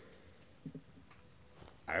worry.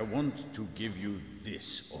 I want to give you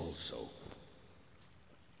this also.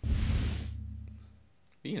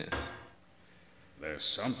 Venus. There's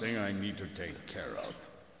something I need to take care of.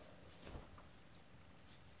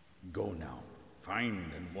 Go now. Find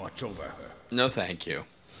and watch over her. No, thank you.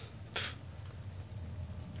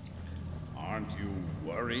 Aren't you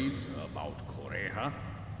worried about Koreha?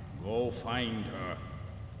 Go find her.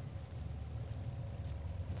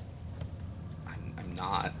 I'm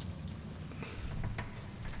not.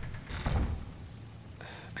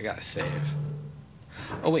 I gotta save.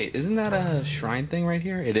 Oh wait, isn't that a shrine thing right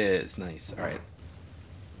here? It is. Nice. All right.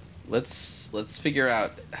 Let's figure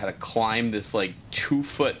out how to climb this like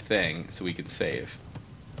 2-foot thing so we can save.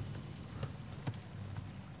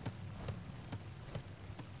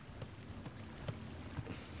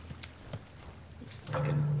 It's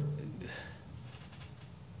fucking...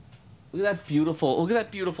 Look at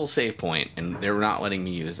that beautiful save point, and they're not letting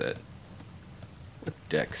me use it. What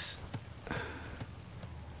dicks.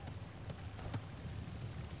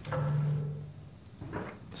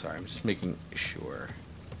 Sorry, I'm just making sure.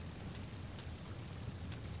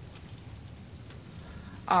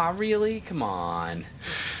 Ah, really? Come on.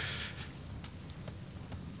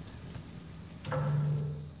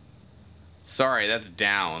 Sorry, that's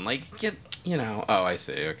down. Like, get, you know. Oh, I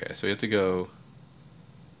see. Okay, so we have to go.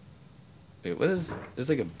 Wait, what is? Is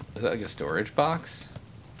that like a storage box?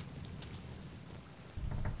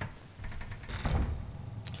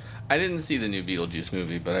 I didn't see the new Beetlejuice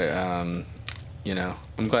movie, but you know,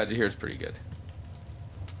 I'm glad to hear it's pretty good.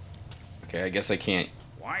 Okay, I guess I can't.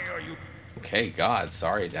 Why are you? Okay, God,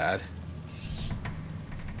 sorry, Dad.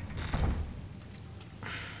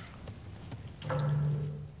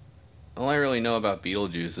 All I really know about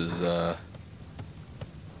Beetlejuice is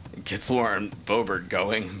it gets Lauren Boebert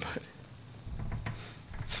going, but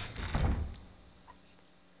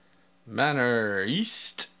Manor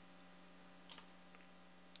East.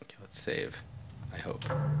 Okay, let's save. I hope.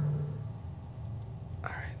 All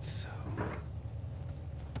right, so.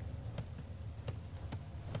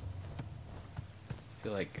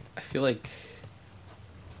 I feel like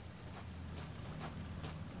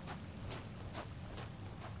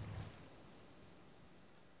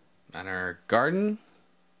Manor Garden.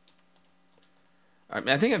 I mean,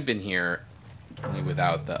 I think I've been here only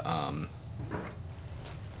without the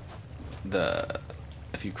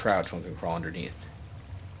if you crouch, one can crawl underneath.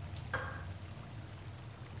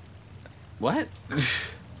 What?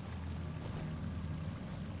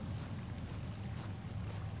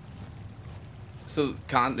 So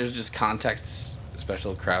there's just context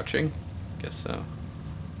special crouching. Guess so.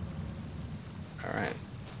 Alright.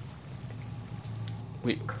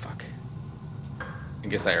 Wait, fuck. I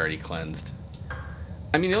guess I already cleansed.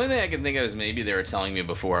 I mean, the only thing I can think of is maybe they were telling me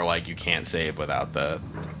before, like, you can't save without the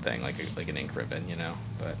thing, like an ink ribbon, you know?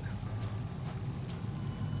 But...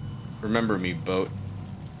 Remember me, boat.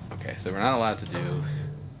 Okay, so we're not allowed to do...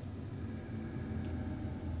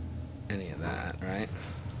 any of that, right?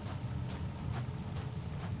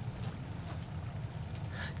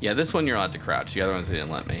 Yeah, this one you're allowed to crouch. The other ones they didn't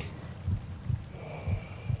let me.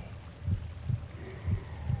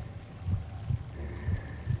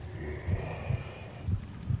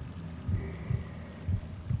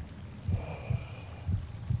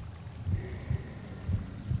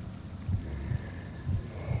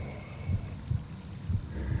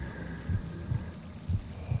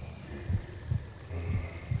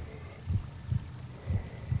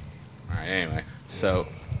 Anyway, so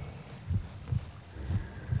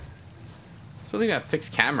they got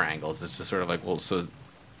fixed camera angles. It's just sort of like, well, so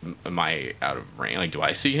am I out of range? Like, do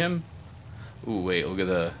I see him? Ooh, wait, look at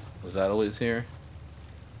the... Was that always here?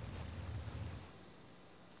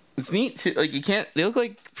 It's neat to, like, you can't... They look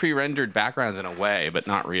like pre-rendered backgrounds in a way, but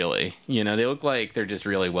not really. You know, they look like they're just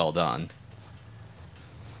really well done.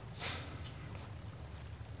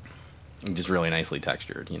 And just really nicely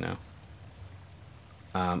textured, you know?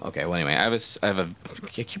 Okay, well, anyway, I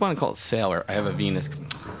keep wanting to call it Sailor. I have a Venus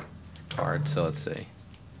card, so let's see.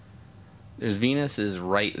 There's Venus is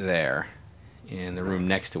right there in the room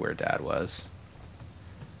next to where Dad was.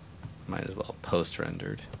 Might as well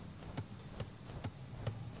post-rendered.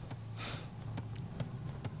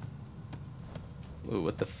 Ooh,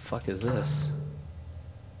 what the fuck is this?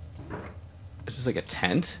 It's just like a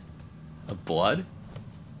tent of blood.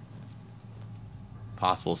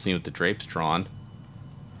 Possible scene with the drapes drawn.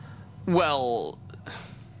 Well,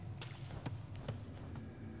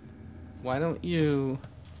 why don't you...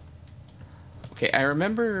 Okay, I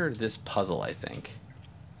remember this puzzle, I think.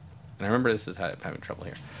 And I remember this is having trouble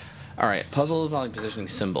here. Alright, puzzle involving positioning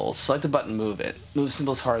symbols. Select the button, move it. Move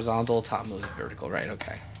symbols horizontal, top moves vertical. Right,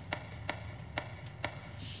 okay.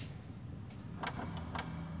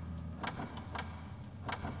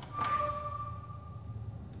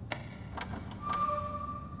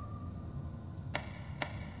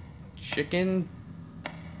 Chicken.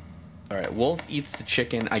 Alright, wolf eats the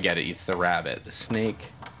chicken. I get it, eats the rabbit. The snake.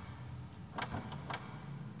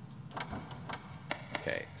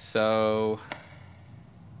 Okay, so...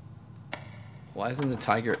 Why isn't the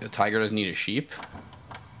tiger... The tiger doesn't eat a sheep?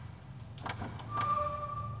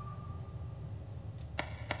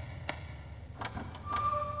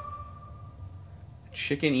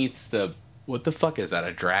 Chicken eats the... What the fuck is that,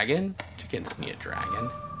 a dragon? Chicken doesn't eat a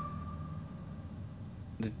dragon.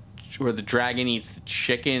 Where the dragon eats the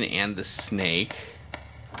chicken and the snake.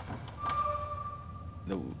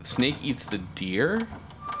 The snake eats the deer?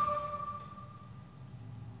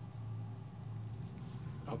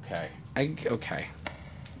 Okay. Okay.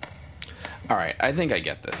 Alright, I think I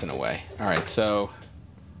get this in a way. Alright, so...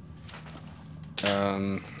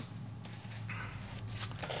 Hold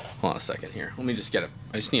on a second here. Let me just get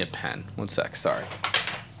I just need a pen. One sec, sorry.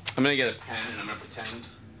 I'm gonna get a pen and I'm gonna pretend...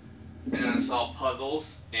 And I'm gonna solve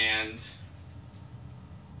puzzles and...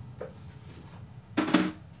 Alright.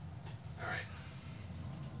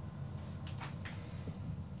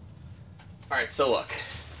 Alright, so look.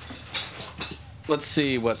 Let's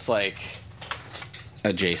see what's like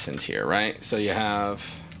adjacent here, right? So you have...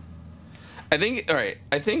 I think, alright,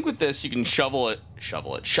 I think with this you can shuffle it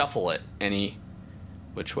any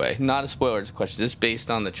which way. Not a spoiler, it's a question. Is this based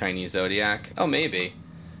on the Chinese zodiac? Oh, maybe.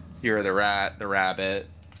 You're the rat, the rabbit...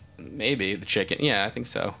 Maybe the chicken. Yeah, I think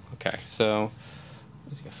so. Okay, so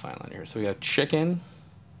let's get a file on here. So we got chicken.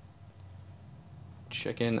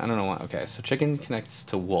 Chicken. I don't know why. Okay, so chicken connects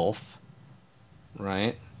to wolf,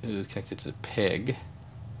 right? Who's connected to pig.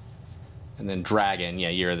 And then dragon. Yeah,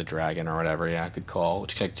 you're the dragon or whatever. Yeah, good call.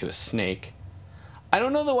 Which connected to a snake. I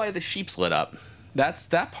don't know why the sheep's lit up.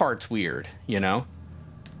 That part's weird. You know,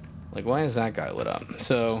 like why is that guy lit up?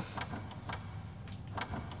 So.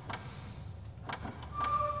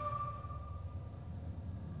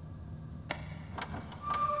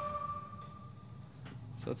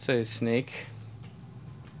 So let's say snake.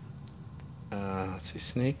 Let's see,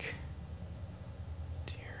 snake.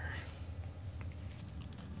 Deer.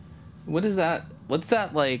 What is that? What's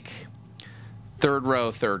that like? Third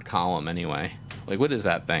row, third column. Anyway, like what is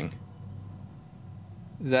that thing?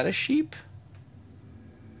 Is that a sheep?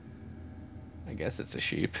 I guess it's a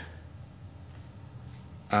sheep.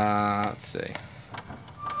 Let's see.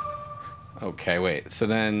 Okay, wait. So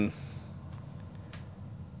then.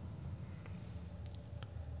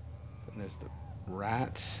 There's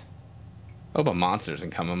rat. Oh, but monsters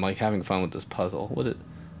can come. I'm like having fun with this puzzle.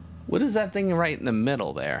 What is that thing right in the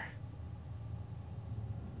middle there?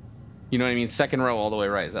 You know what I mean? Second row all the way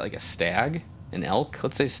right. Is that like a stag? An elk?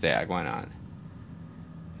 Let's say stag. Why not?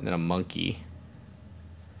 And then a monkey.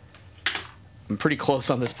 I'm pretty close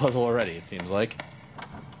on this puzzle already, it seems like.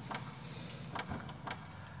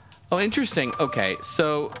 Oh, interesting. Okay,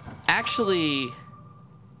 so actually,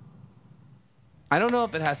 I don't know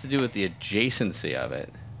if it has to do with the adjacency of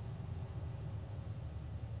it.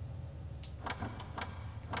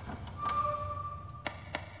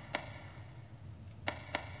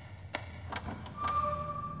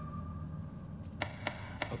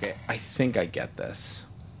 Okay, I think I get this.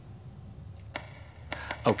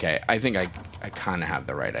 Okay, I think I kind of have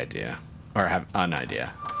the right idea. Or have an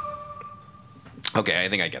idea. Okay, I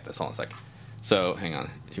think I get this. Hold on a sec. So, hang on.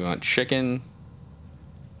 Do you want chicken?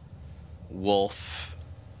 Wolf.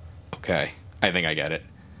 Okay, I think I get it.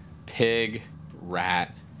 Pig,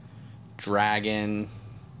 rat, dragon,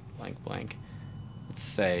 blank, blank. Let's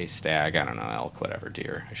say stag. I don't know, elk, whatever,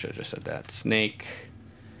 deer. I should have just said that. Snake.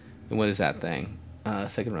 And what is that thing?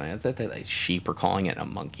 Second round. That like sheep are calling it a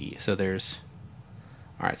monkey. So there's...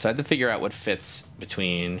 All right, so I have to figure out what fits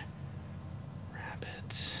between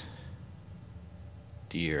rabbit,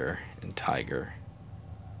 deer, and tiger.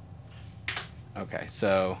 Okay,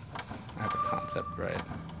 so I have a concept, right?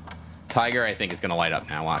 Tiger, I think, is going to light up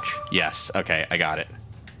now. Watch. Yes. Okay, I got it.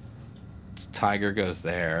 Tiger goes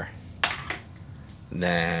there.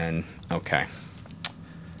 Then, okay.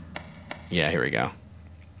 Yeah, here we go.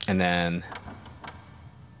 And then...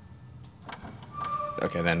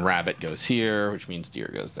 Okay, then rabbit goes here, which means deer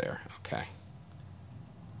goes there. Okay.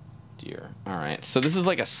 Deer. All right. So this is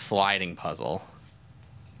like a sliding puzzle.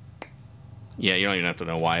 Yeah, you don't even have to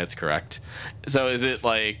know why it's correct. So is it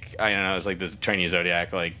like, I don't know, it's like this Chinese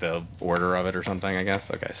zodiac, like the order of it or something, I guess?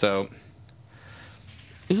 Okay, so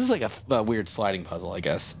this is like a weird sliding puzzle, I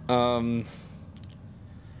guess.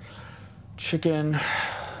 Chicken. All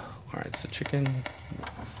right, so chicken.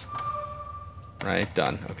 Right,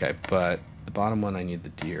 done. Okay, but... The bottom one, I need the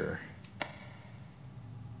deer.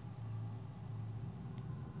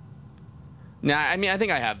 Nah, I mean, I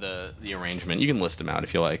think I have the arrangement. You can list them out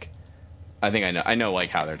if you like. I think I know like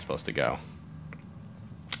how they're supposed to go.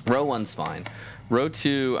 Row 1's fine. Row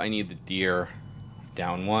 2, I need the deer.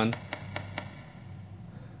 Down 1.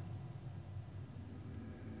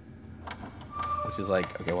 Which is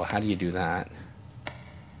like, okay, well, how do you do that?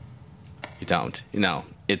 You don't. No,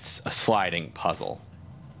 it's a sliding puzzle.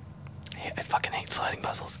 I fucking hate sliding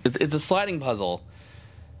puzzles. It's a sliding puzzle.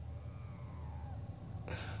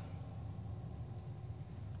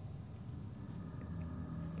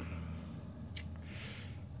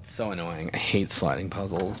 So annoying. I hate sliding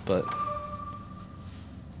puzzles, but...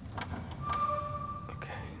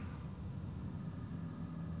 Okay.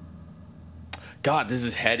 God, this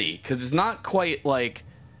is heady, because it's not quite like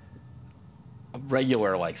a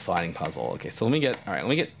regular like sliding puzzle. Okay, so let me get... Alright, let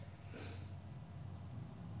me get...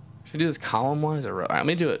 Should I do this column-wise or row? Alright, let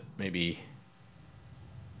me do it maybe...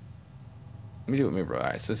 row.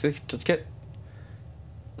 Alright, so let's get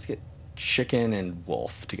chicken and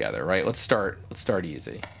wolf together, right? Let's start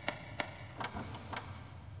easy.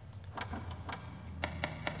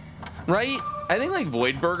 Right? I think like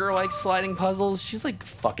Voidburger likes sliding puzzles. She's like a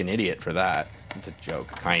fucking idiot for that. It's a joke,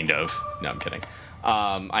 kind of. No, I'm kidding.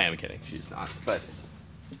 I am kidding. She's not. But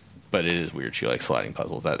it is weird. She likes sliding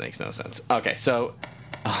puzzles. That makes no sense. Okay, so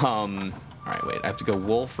all right, wait. I have to go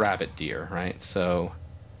wolf, rabbit, deer, right? So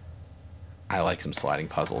I like some sliding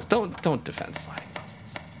puzzles. Don't defend sliding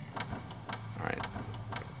puzzles. All right.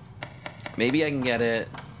 Maybe I can get it.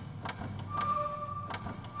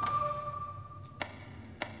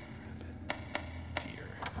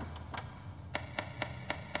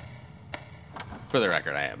 For the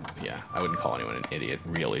record, I wouldn't call anyone an idiot,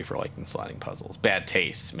 really, for liking sliding puzzles. Bad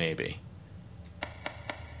taste, maybe.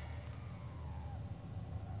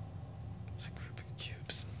 It's a group of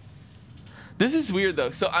cubes. This is weird,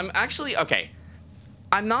 though. So I'm actually, okay.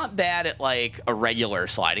 I'm not bad at, like, a regular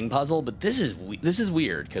sliding puzzle, but this is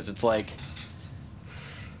weird, because it's like...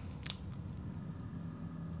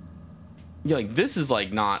 Yeah, like, this is,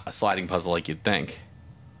 like, not a sliding puzzle like you'd think.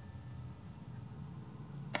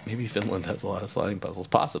 Maybe Finland has a lot of sliding puzzles.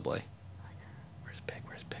 Possibly. Where's pig?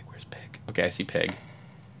 Where's pig? Where's pig? Okay, I see pig.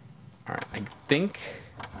 All right, I think...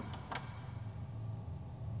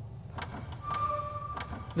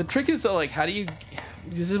 The trick is, though, like, how do you...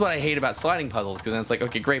 This is what I hate about sliding puzzles, because then it's like,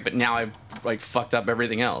 okay, great, but now I've, like, fucked up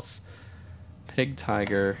everything else. Pig,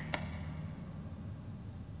 tiger...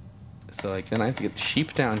 So, like, then I have to get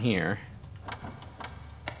sheep down here.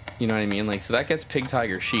 You know what I mean? Like, so that gets pig,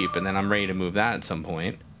 tiger, sheep, and then I'm ready to move that at some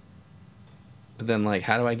point. But then, like,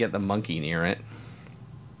 how do I get the monkey near it?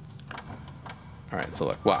 Alright, so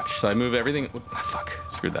look, watch. So I move everything. Oh, fuck,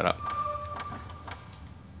 screwed that up.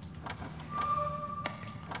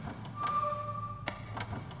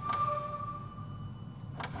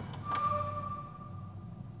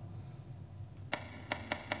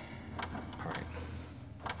 Alright.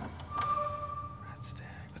 Rat stag.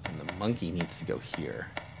 But then the monkey needs to go here.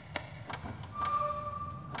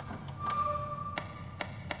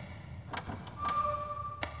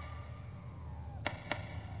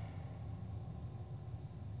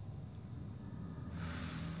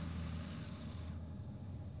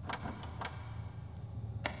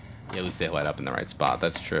 Yeah, at least they light up in the right spot.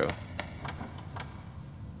 That's true.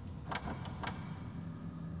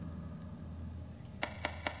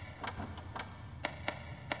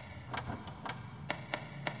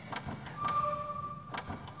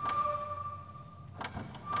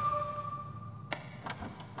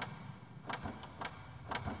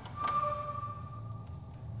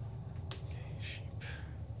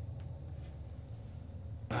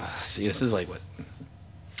 See, this is like what...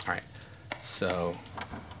 Alright, so...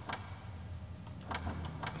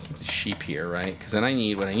 keep the sheep here, right? Because then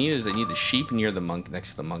what I need is I need the sheep near the monk,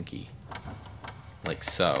 next to the monkey. Like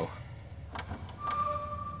so.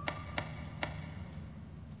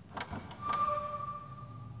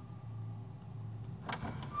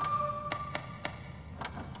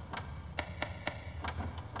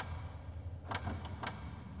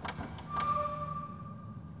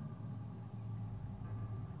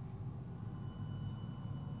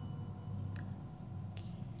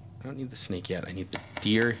 I don't need the snake yet. I need the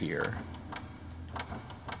deer here.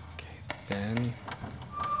 Okay, then...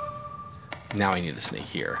 Now I need the snake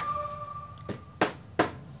here.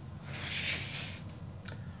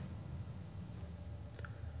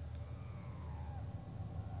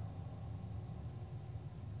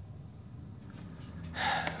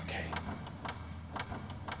 Okay.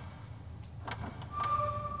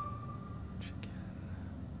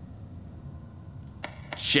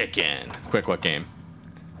 Chicken. Quick, what game?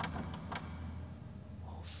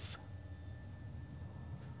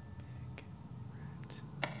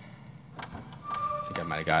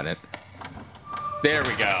 I got it. There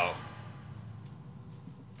we go.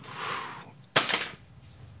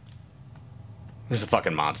 There's a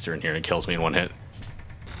fucking monster in here and it kills me in one hit.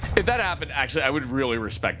 If that happened, actually, I would really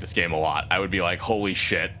respect this game a lot. I would be like, holy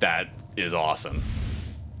shit, that is awesome.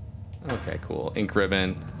 Okay, cool. Ink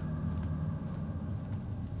ribbon.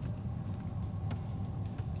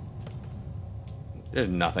 There's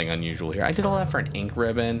nothing unusual here. I did all that for an ink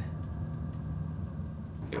ribbon.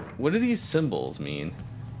 What do these symbols mean?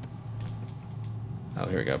 Oh,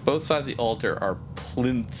 here we go. Both sides of the altar are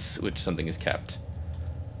plinths, which something is kept.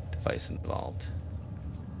 Device involved.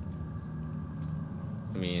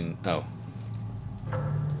 I mean, oh.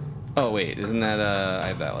 Oh, wait, isn't that, I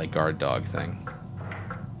have that, like, guard dog thing.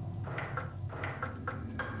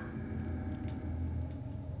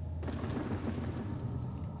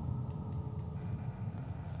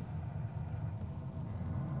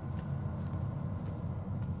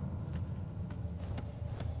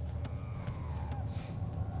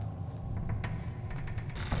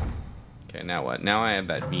 Okay, now what? Now I have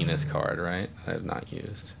that Venus card, right? I have not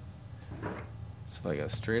used. So if I go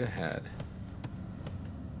straight ahead.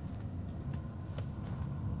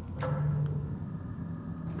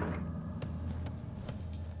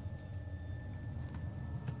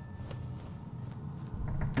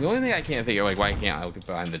 The only thing I can't figure, like, why can't I look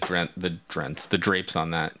behind the drapes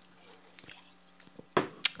on that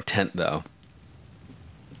tent, though?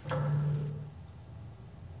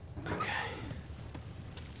 Okay.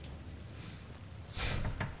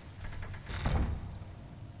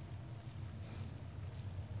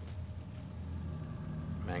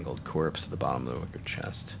 Mangled corpse at the bottom of the wicker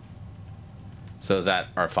chest. So is that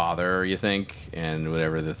our father, you think? And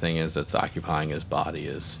whatever the thing is that's occupying his body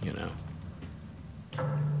is, you know.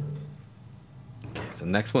 Okay, so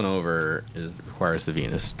next one over requires the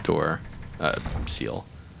Venus door seal.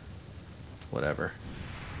 Whatever.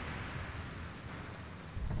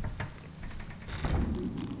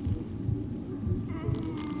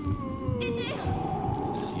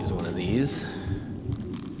 Just use one of these.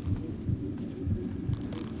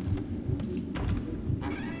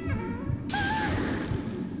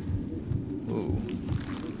 Ooh.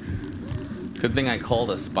 Good thing I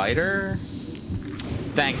called a spider.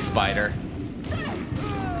 Thanks, spider.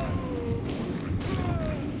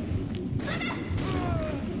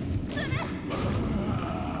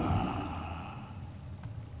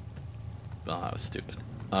 Oh, that was stupid.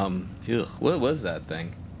 Ugh, what was that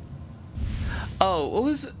thing? Oh, what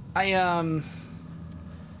was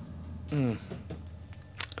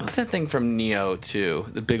what's that thing from Neo 2?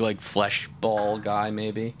 The big like flesh ball guy,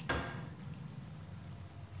 maybe.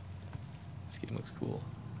 This game looks cool.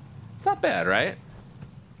 It's not bad, right?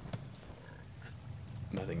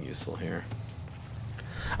 Nothing useful here.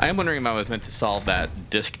 I am wondering if I was meant to solve that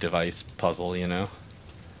disk device puzzle, you know?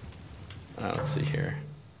 Let's see here.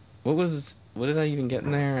 What did I even get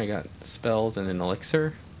in there? I got spells and an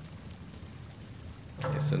elixir.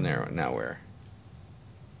 Okay, so now where?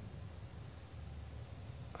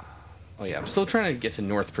 Oh yeah, I'm still trying to get to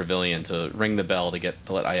North Pavilion to ring the bell to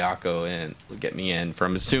let Ayako in, get me in,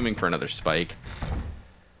 I'm assuming for another spike.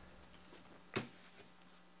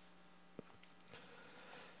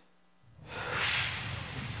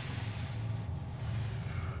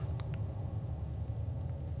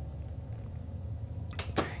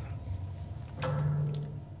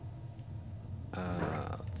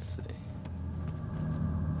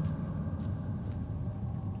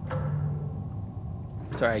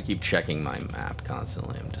 Sorry, I keep checking my map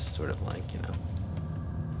constantly. I'm just sort of like, you know.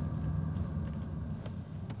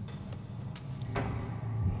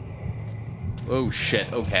 Oh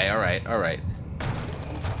shit. Okay, alright, alright.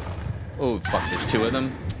 Oh fuck, there's two of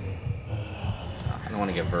them. I don't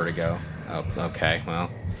want to get vertigo. Oh, okay,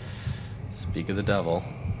 well. Speak of the devil.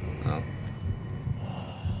 Oh.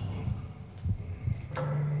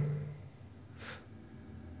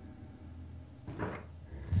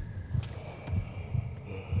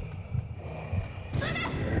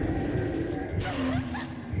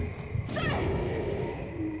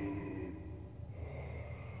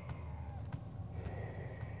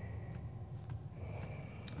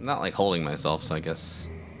 I'm not like holding myself, so I guess.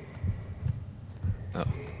 Oh.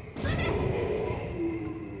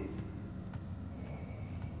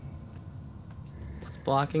 What's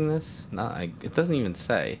blocking this? It doesn't even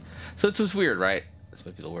say. So it's just weird, right? This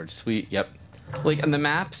might be the word sweet. Yep. Like on the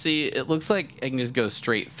map, see, it looks like I can just go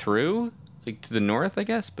straight through, like to the north, I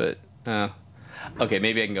guess, but okay,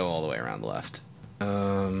 maybe I can go all the way around the left.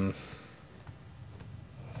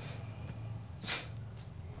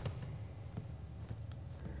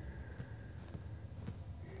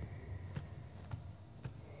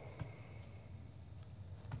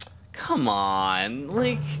 Come on,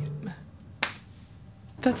 like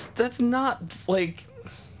that's not like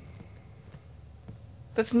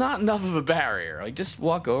that's not enough of a barrier. Like just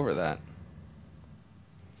walk over that.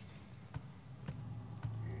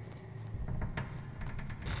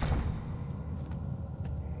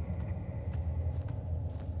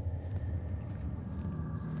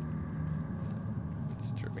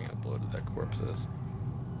 Stripping out bloated that corpse is.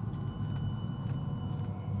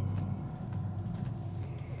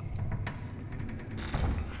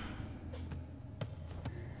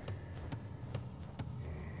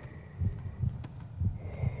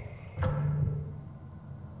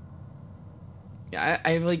 Yeah,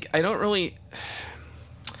 I don't really.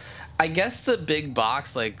 I guess the big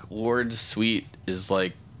box, like Lord's Suite, is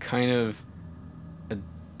like kind of a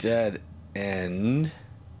dead end.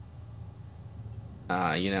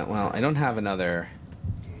 You know, well, I don't have another.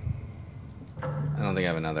 I don't think I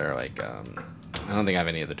have another like. I don't think I have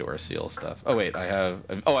any of the door seal stuff. Oh wait, I have.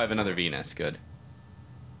 Oh, I have another Venus. Good.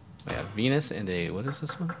 I have Venus and a what is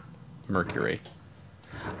this one? Mercury.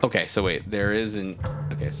 Okay, so wait, there is an.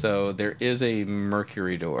 Okay, so there is a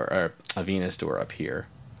Mercury door or a Venus door up here,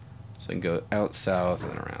 so I can go out south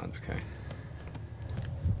and around. Okay.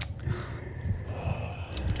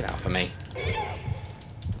 Get off of me.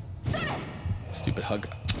 Stupid hug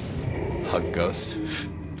ghost.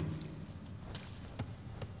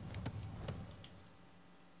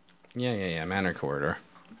 Yeah. Manor corridor.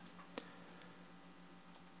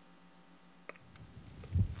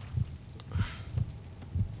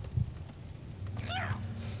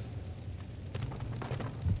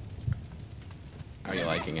 Are you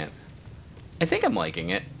liking it? I think I'm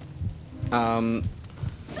liking it. Get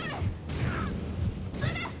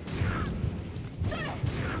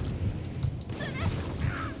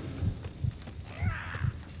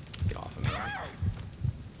off of me.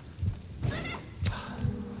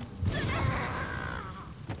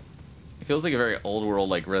 It feels like a very old world,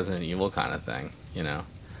 like Resident Evil kind of thing, you know?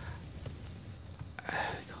 Okay.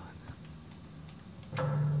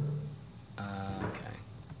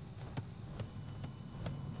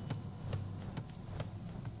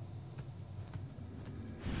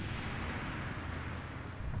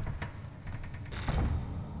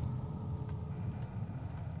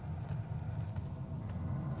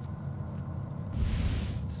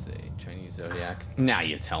 Let's see, Chinese Zodiac. Now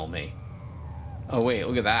you tell me. Oh wait,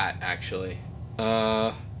 look at that, actually.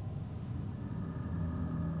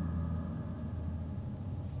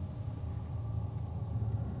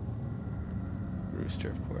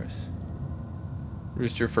 Rooster, of course.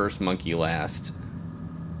 Rooster first, monkey last.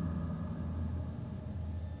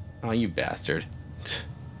 Oh, you bastard.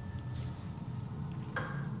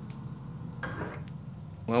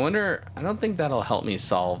 Well, I wonder... I don't think that'll help me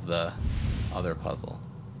solve the other puzzle.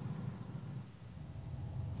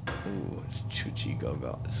 Ooh,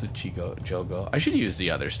 Jogo. I should use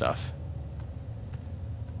the other stuff.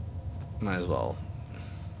 Might as well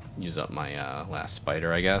use up my last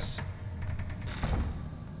spider, I guess.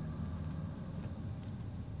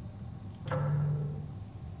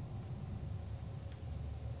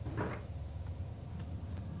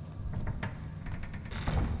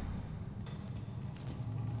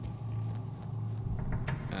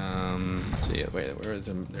 Let's see. Wait, where is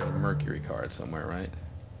there's a Mercury card somewhere, right?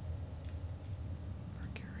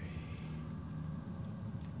 Mercury.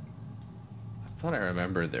 I thought I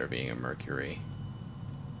remembered there being a Mercury.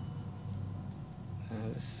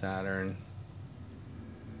 Saturn.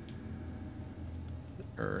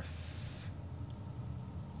 Earth.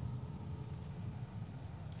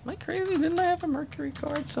 Am I crazy? Didn't I have a Mercury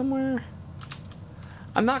card somewhere?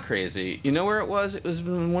 I'm not crazy. You know where it was? It was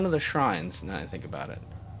in one of the shrines, now that I think about it.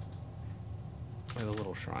 Or the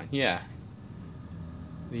little shrine. Yeah.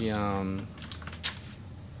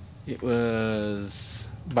 It was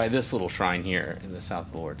by this little shrine here in the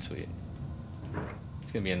South Lord Suite.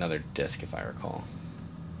 It's gonna be another disc if I recall.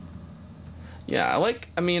 Yeah,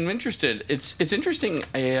 I'm interested. It's interesting.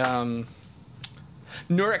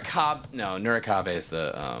 Nurikabe is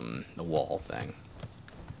the wall thing.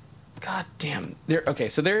 God damn. Okay,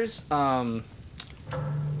 so there's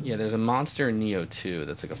there's a monster in Neo 2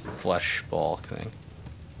 that's like a flesh ball thing.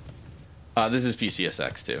 This is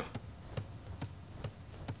PCSX too.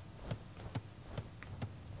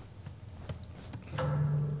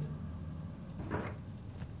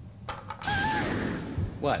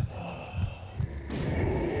 What?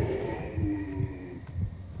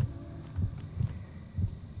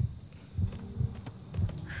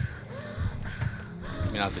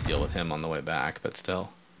 I mean, I have to deal with him on the way back, but still.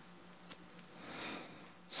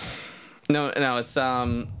 No, it's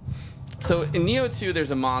so in Neo 2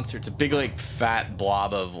 there's a monster. It's a big like fat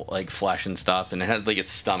blob of like flesh and stuff, and it has like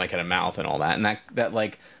its stomach and a mouth and all that. And that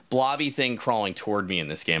like blobby thing crawling toward me in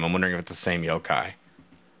this game. I'm wondering if it's the same yokai.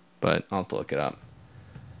 But I'll have to look it up.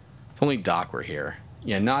 If only Doc were here.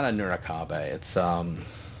 Yeah, not a Nurikabe. It's I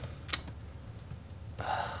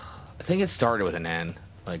think it started with an N.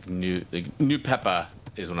 Like New Peppa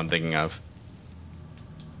is what I'm thinking of.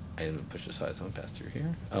 I didn't push aside, someone passed through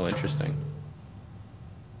here. Oh, interesting.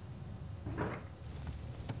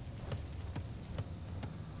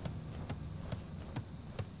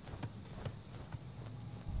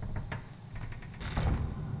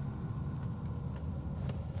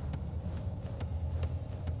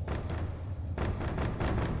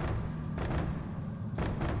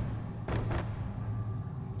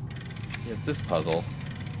 Yeah, it's this puzzle.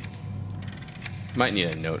 Might need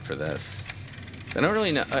a note for this. I don't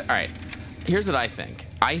really know. All right, here's what I think.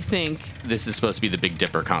 I think this is supposed to be the Big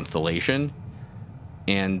Dipper constellation,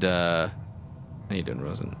 and how you doing,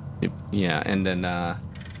 Rosen? Yeah, and then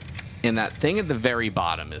and that thing at the very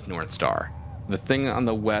bottom is North Star. The thing on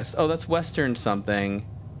the west, oh, that's Western something.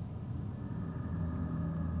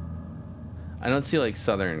 I don't see like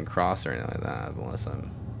Southern Cross or anything like that, unless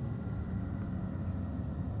I'm.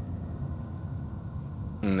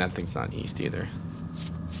 And that thing's not east either.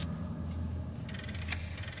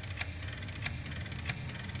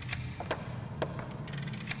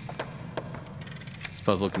 This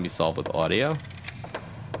puzzle can be solved with audio.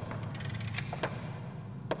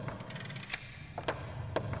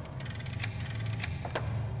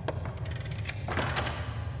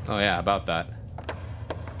 Oh yeah, about that.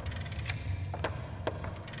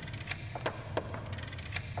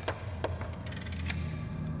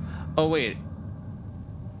 Oh wait.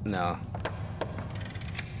 No.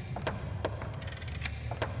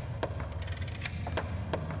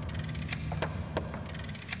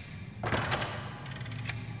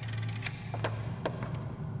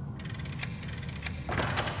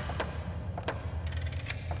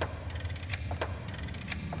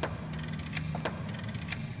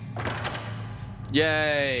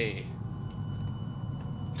 Yay!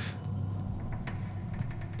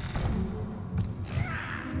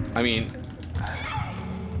 I mean...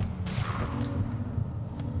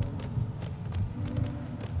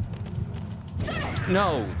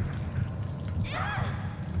 No!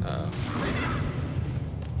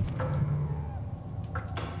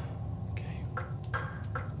 Okay.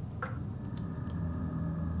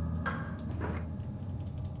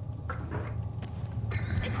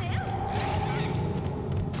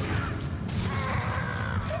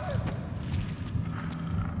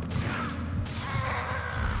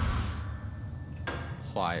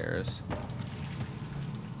 wires.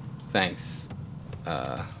 Thanks.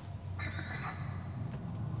 Ugh.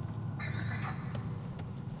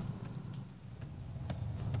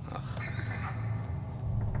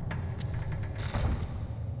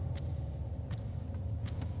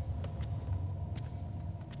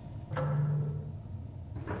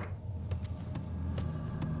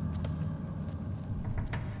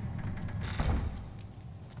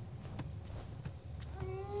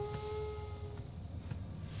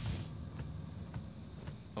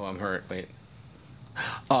 Oh, I'm hurt. Wait.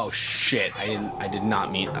 Oh shit! I did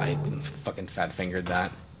not mean. I fucking fat fingered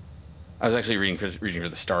that. I was actually reaching for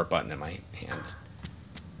the start button in my hand.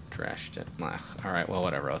 Trashed it. Ugh. All right. Well,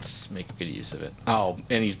 whatever. Let's make good use of it. Oh,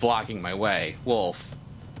 and he's blocking my way. Wolf.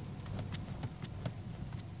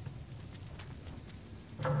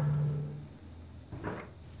 You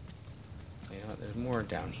know what? There's more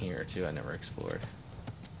down here too. I never explored.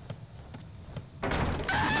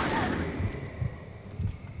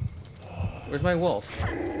 Where's my wolf?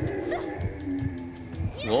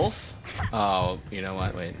 Wolf? Oh, you know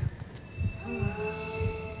what? Wait.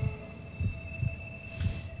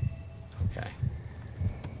 Okay.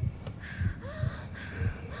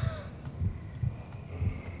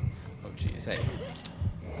 Oh, jeez. Hey.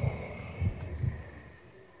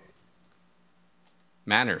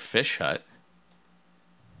 Manor Fish Hut?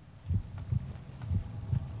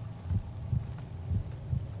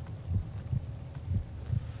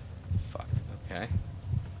 Okay.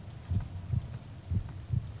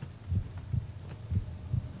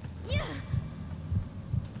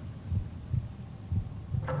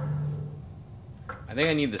 I think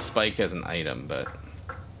I need the spike as an item, but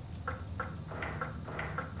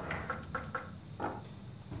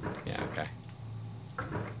yeah, okay.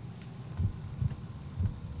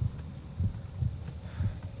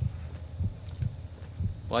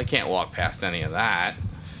 Well, I can't walk past any of that.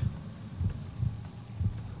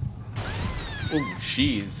 Oh,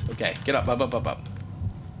 jeez. Okay, get up, up.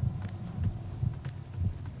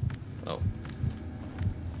 Oh.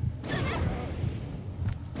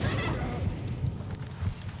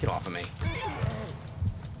 Get off of me.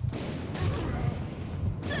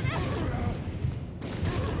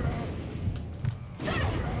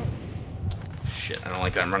 Shit, I don't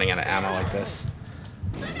like that I'm running out of ammo like this.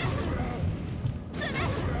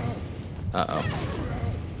 Uh-oh.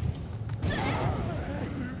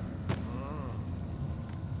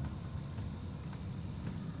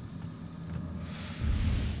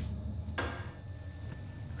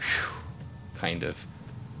 Kind of.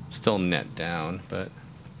 Still net down, but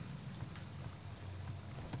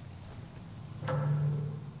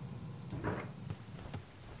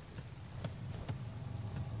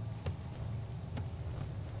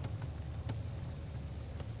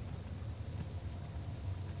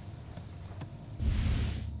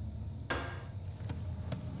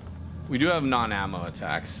we do have non-ammo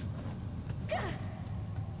attacks.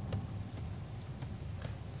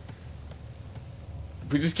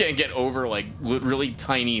 We just can't get over, like, really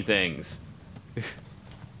tiny things.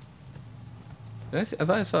 I thought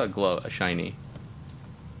I saw a glow, a shiny.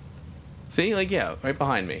 See? Like, yeah, right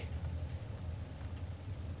behind me.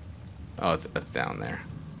 Oh, it's down there.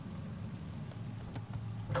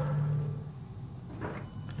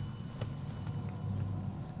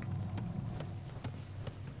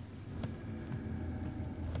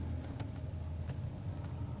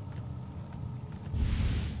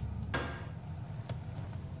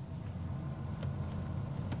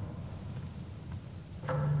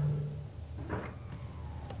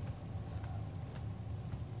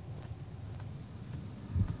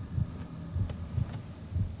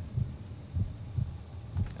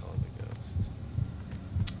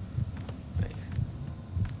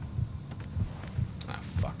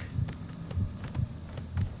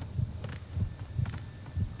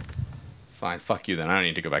 Fine, fuck you then. I don't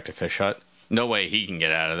need to go back to Fish Hut. No way he can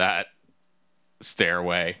get out of that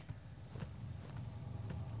stairway.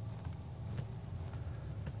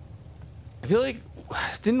 I feel like,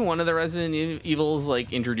 didn't one of the Resident Evils,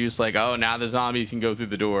 like, introduce, like, oh, now the zombies can go through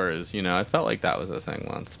the doors? You know, I felt like that was a thing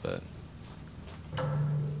once, but...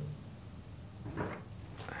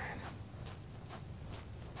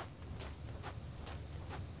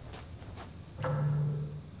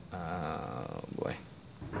 boy.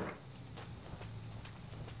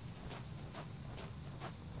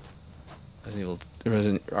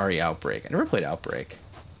 Resident RE Outbreak. I never played Outbreak.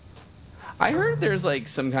 I heard there's like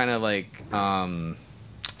some kind of like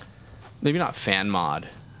maybe not fan mod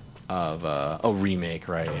of oh, remake,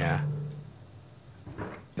 right? Yeah,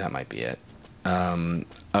 that might be it.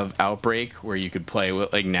 Of Outbreak, where you could play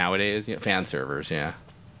with, like, nowadays, you know, fan servers. Yeah.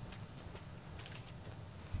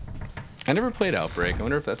 I never played Outbreak. I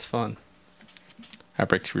wonder if that's fun.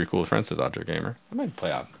 Outbreak's pretty cool with friends, says Dodger Gamer. I might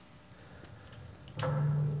play out.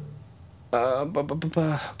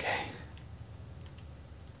 Okay.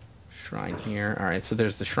 Shrine here. Alright, so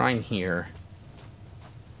there's the shrine here.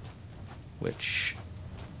 Which...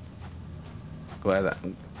 Glad that...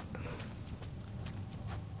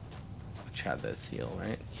 Which had the seal,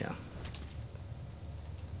 right? Yeah.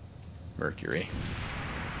 Mercury.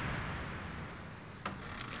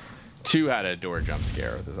 2 had a door jump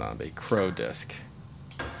scare with a zombie. Crow disc.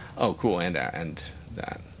 Oh, cool, and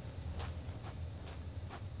that.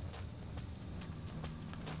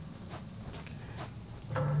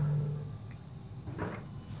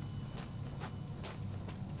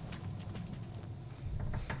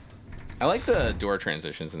 I like the door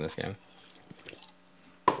transitions in this game.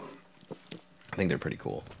 I think they're pretty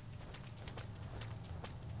cool.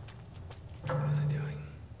 What was I doing?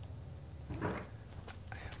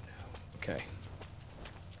 I have no... Okay.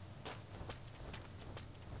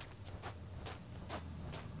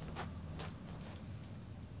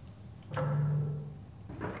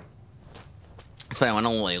 So I want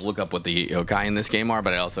to like look up what the yokai in this game are,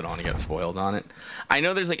 but I also don't want to get spoiled on it. I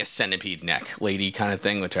know there's like a centipede neck lady kind of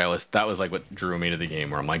thing, which that was like what drew me to the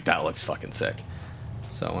game, where I'm like, that looks fucking sick.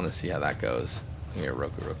 So I want to see how that goes. Here,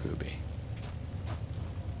 Rokubi.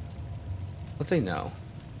 Let's say no.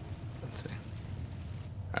 Let's see.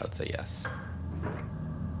 Alright, let's say yes.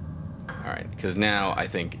 Alright, because now I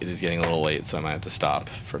think it is getting a little late, so I might have to stop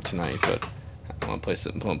for tonight, but I want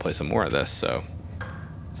to play some more of this, so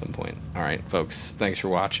at some point. Alright, folks, thanks for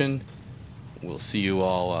watching. We'll see you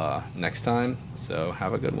all next time, so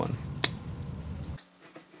have a good one.